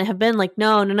working on it have been like,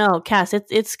 no, Cass,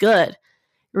 it's good. It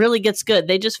really gets good.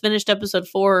 They just finished episode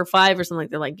 4 or 5 or something.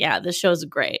 They're like, yeah, this show's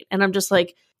great. And I'm just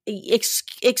like,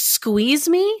 squeeze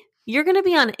me? You're going to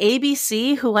be on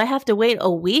ABC, who I have to wait a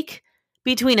week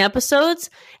between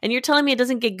episodes, and you're telling me it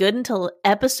doesn't get good until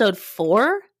episode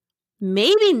 4?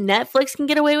 Maybe Netflix can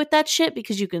get away with that shit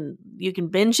because you can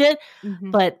binge it,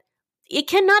 but it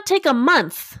cannot take a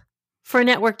month for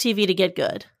network TV to get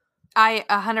good. I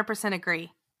 100%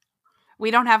 agree. We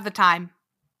don't have the time.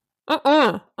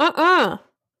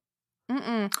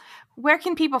 Where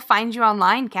can people find you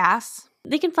online, Cass?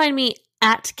 They can find me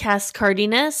at Cass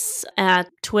Cardenas at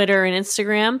Twitter and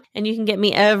Instagram. And you can get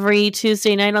me every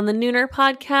Tuesday night on the Nooner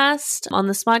podcast on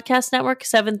the Smodcast Network,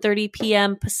 7:30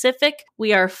 p.m. Pacific.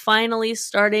 We are finally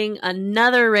starting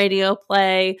another radio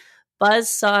play,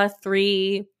 Buzzsaw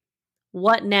 3,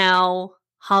 What Now?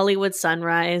 Hollywood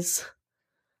Sunrise.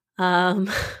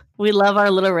 We love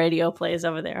our little radio plays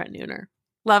over there at Nooner.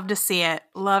 Love to see it.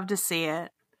 Love to see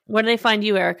it. Where do they find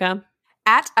you, Erica?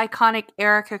 At Iconic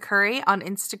Erica Curry on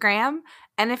Instagram.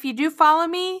 And if you do follow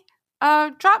me,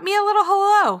 drop me a little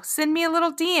hello. Send me a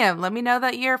little DM. Let me know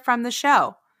that you're from the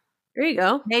show. There you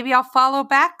go. Maybe I'll follow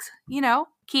back,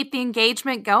 keep the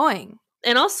engagement going.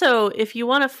 And also, if you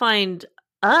want to find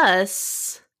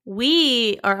us,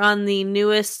 we are on the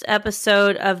newest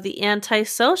episode of the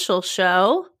Antisocial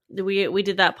Show. We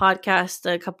did that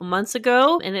podcast a couple months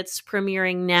ago, and it's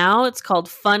premiering now. It's called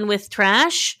Fun with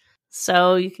Trash.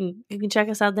 So you can check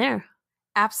us out there.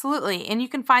 Absolutely. And you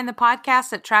can find the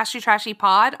podcast at Trashy Trashy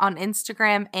Pod on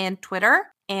Instagram and Twitter.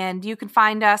 And you can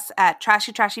find us at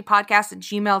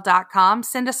trashytrashypodcast@gmail.com.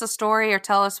 Send us a story or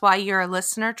tell us why you're a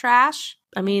listener, Trash.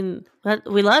 I mean,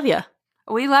 we love you.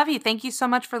 We love you. Thank you so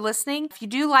much for listening. If you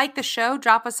do like the show,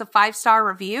 drop us a 5-star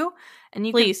review. And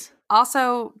you Please. can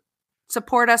also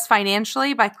support us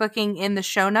financially by clicking in the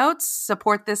show notes.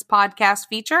 Support this podcast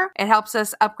feature. It helps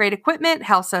us upgrade equipment,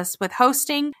 helps us with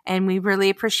hosting, and we really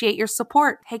appreciate your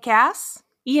support. Hey, Cass?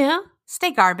 Yeah?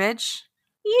 Stay garbage.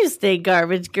 You stay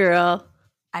garbage, girl.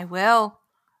 I will.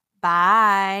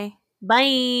 Bye.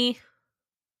 Bye.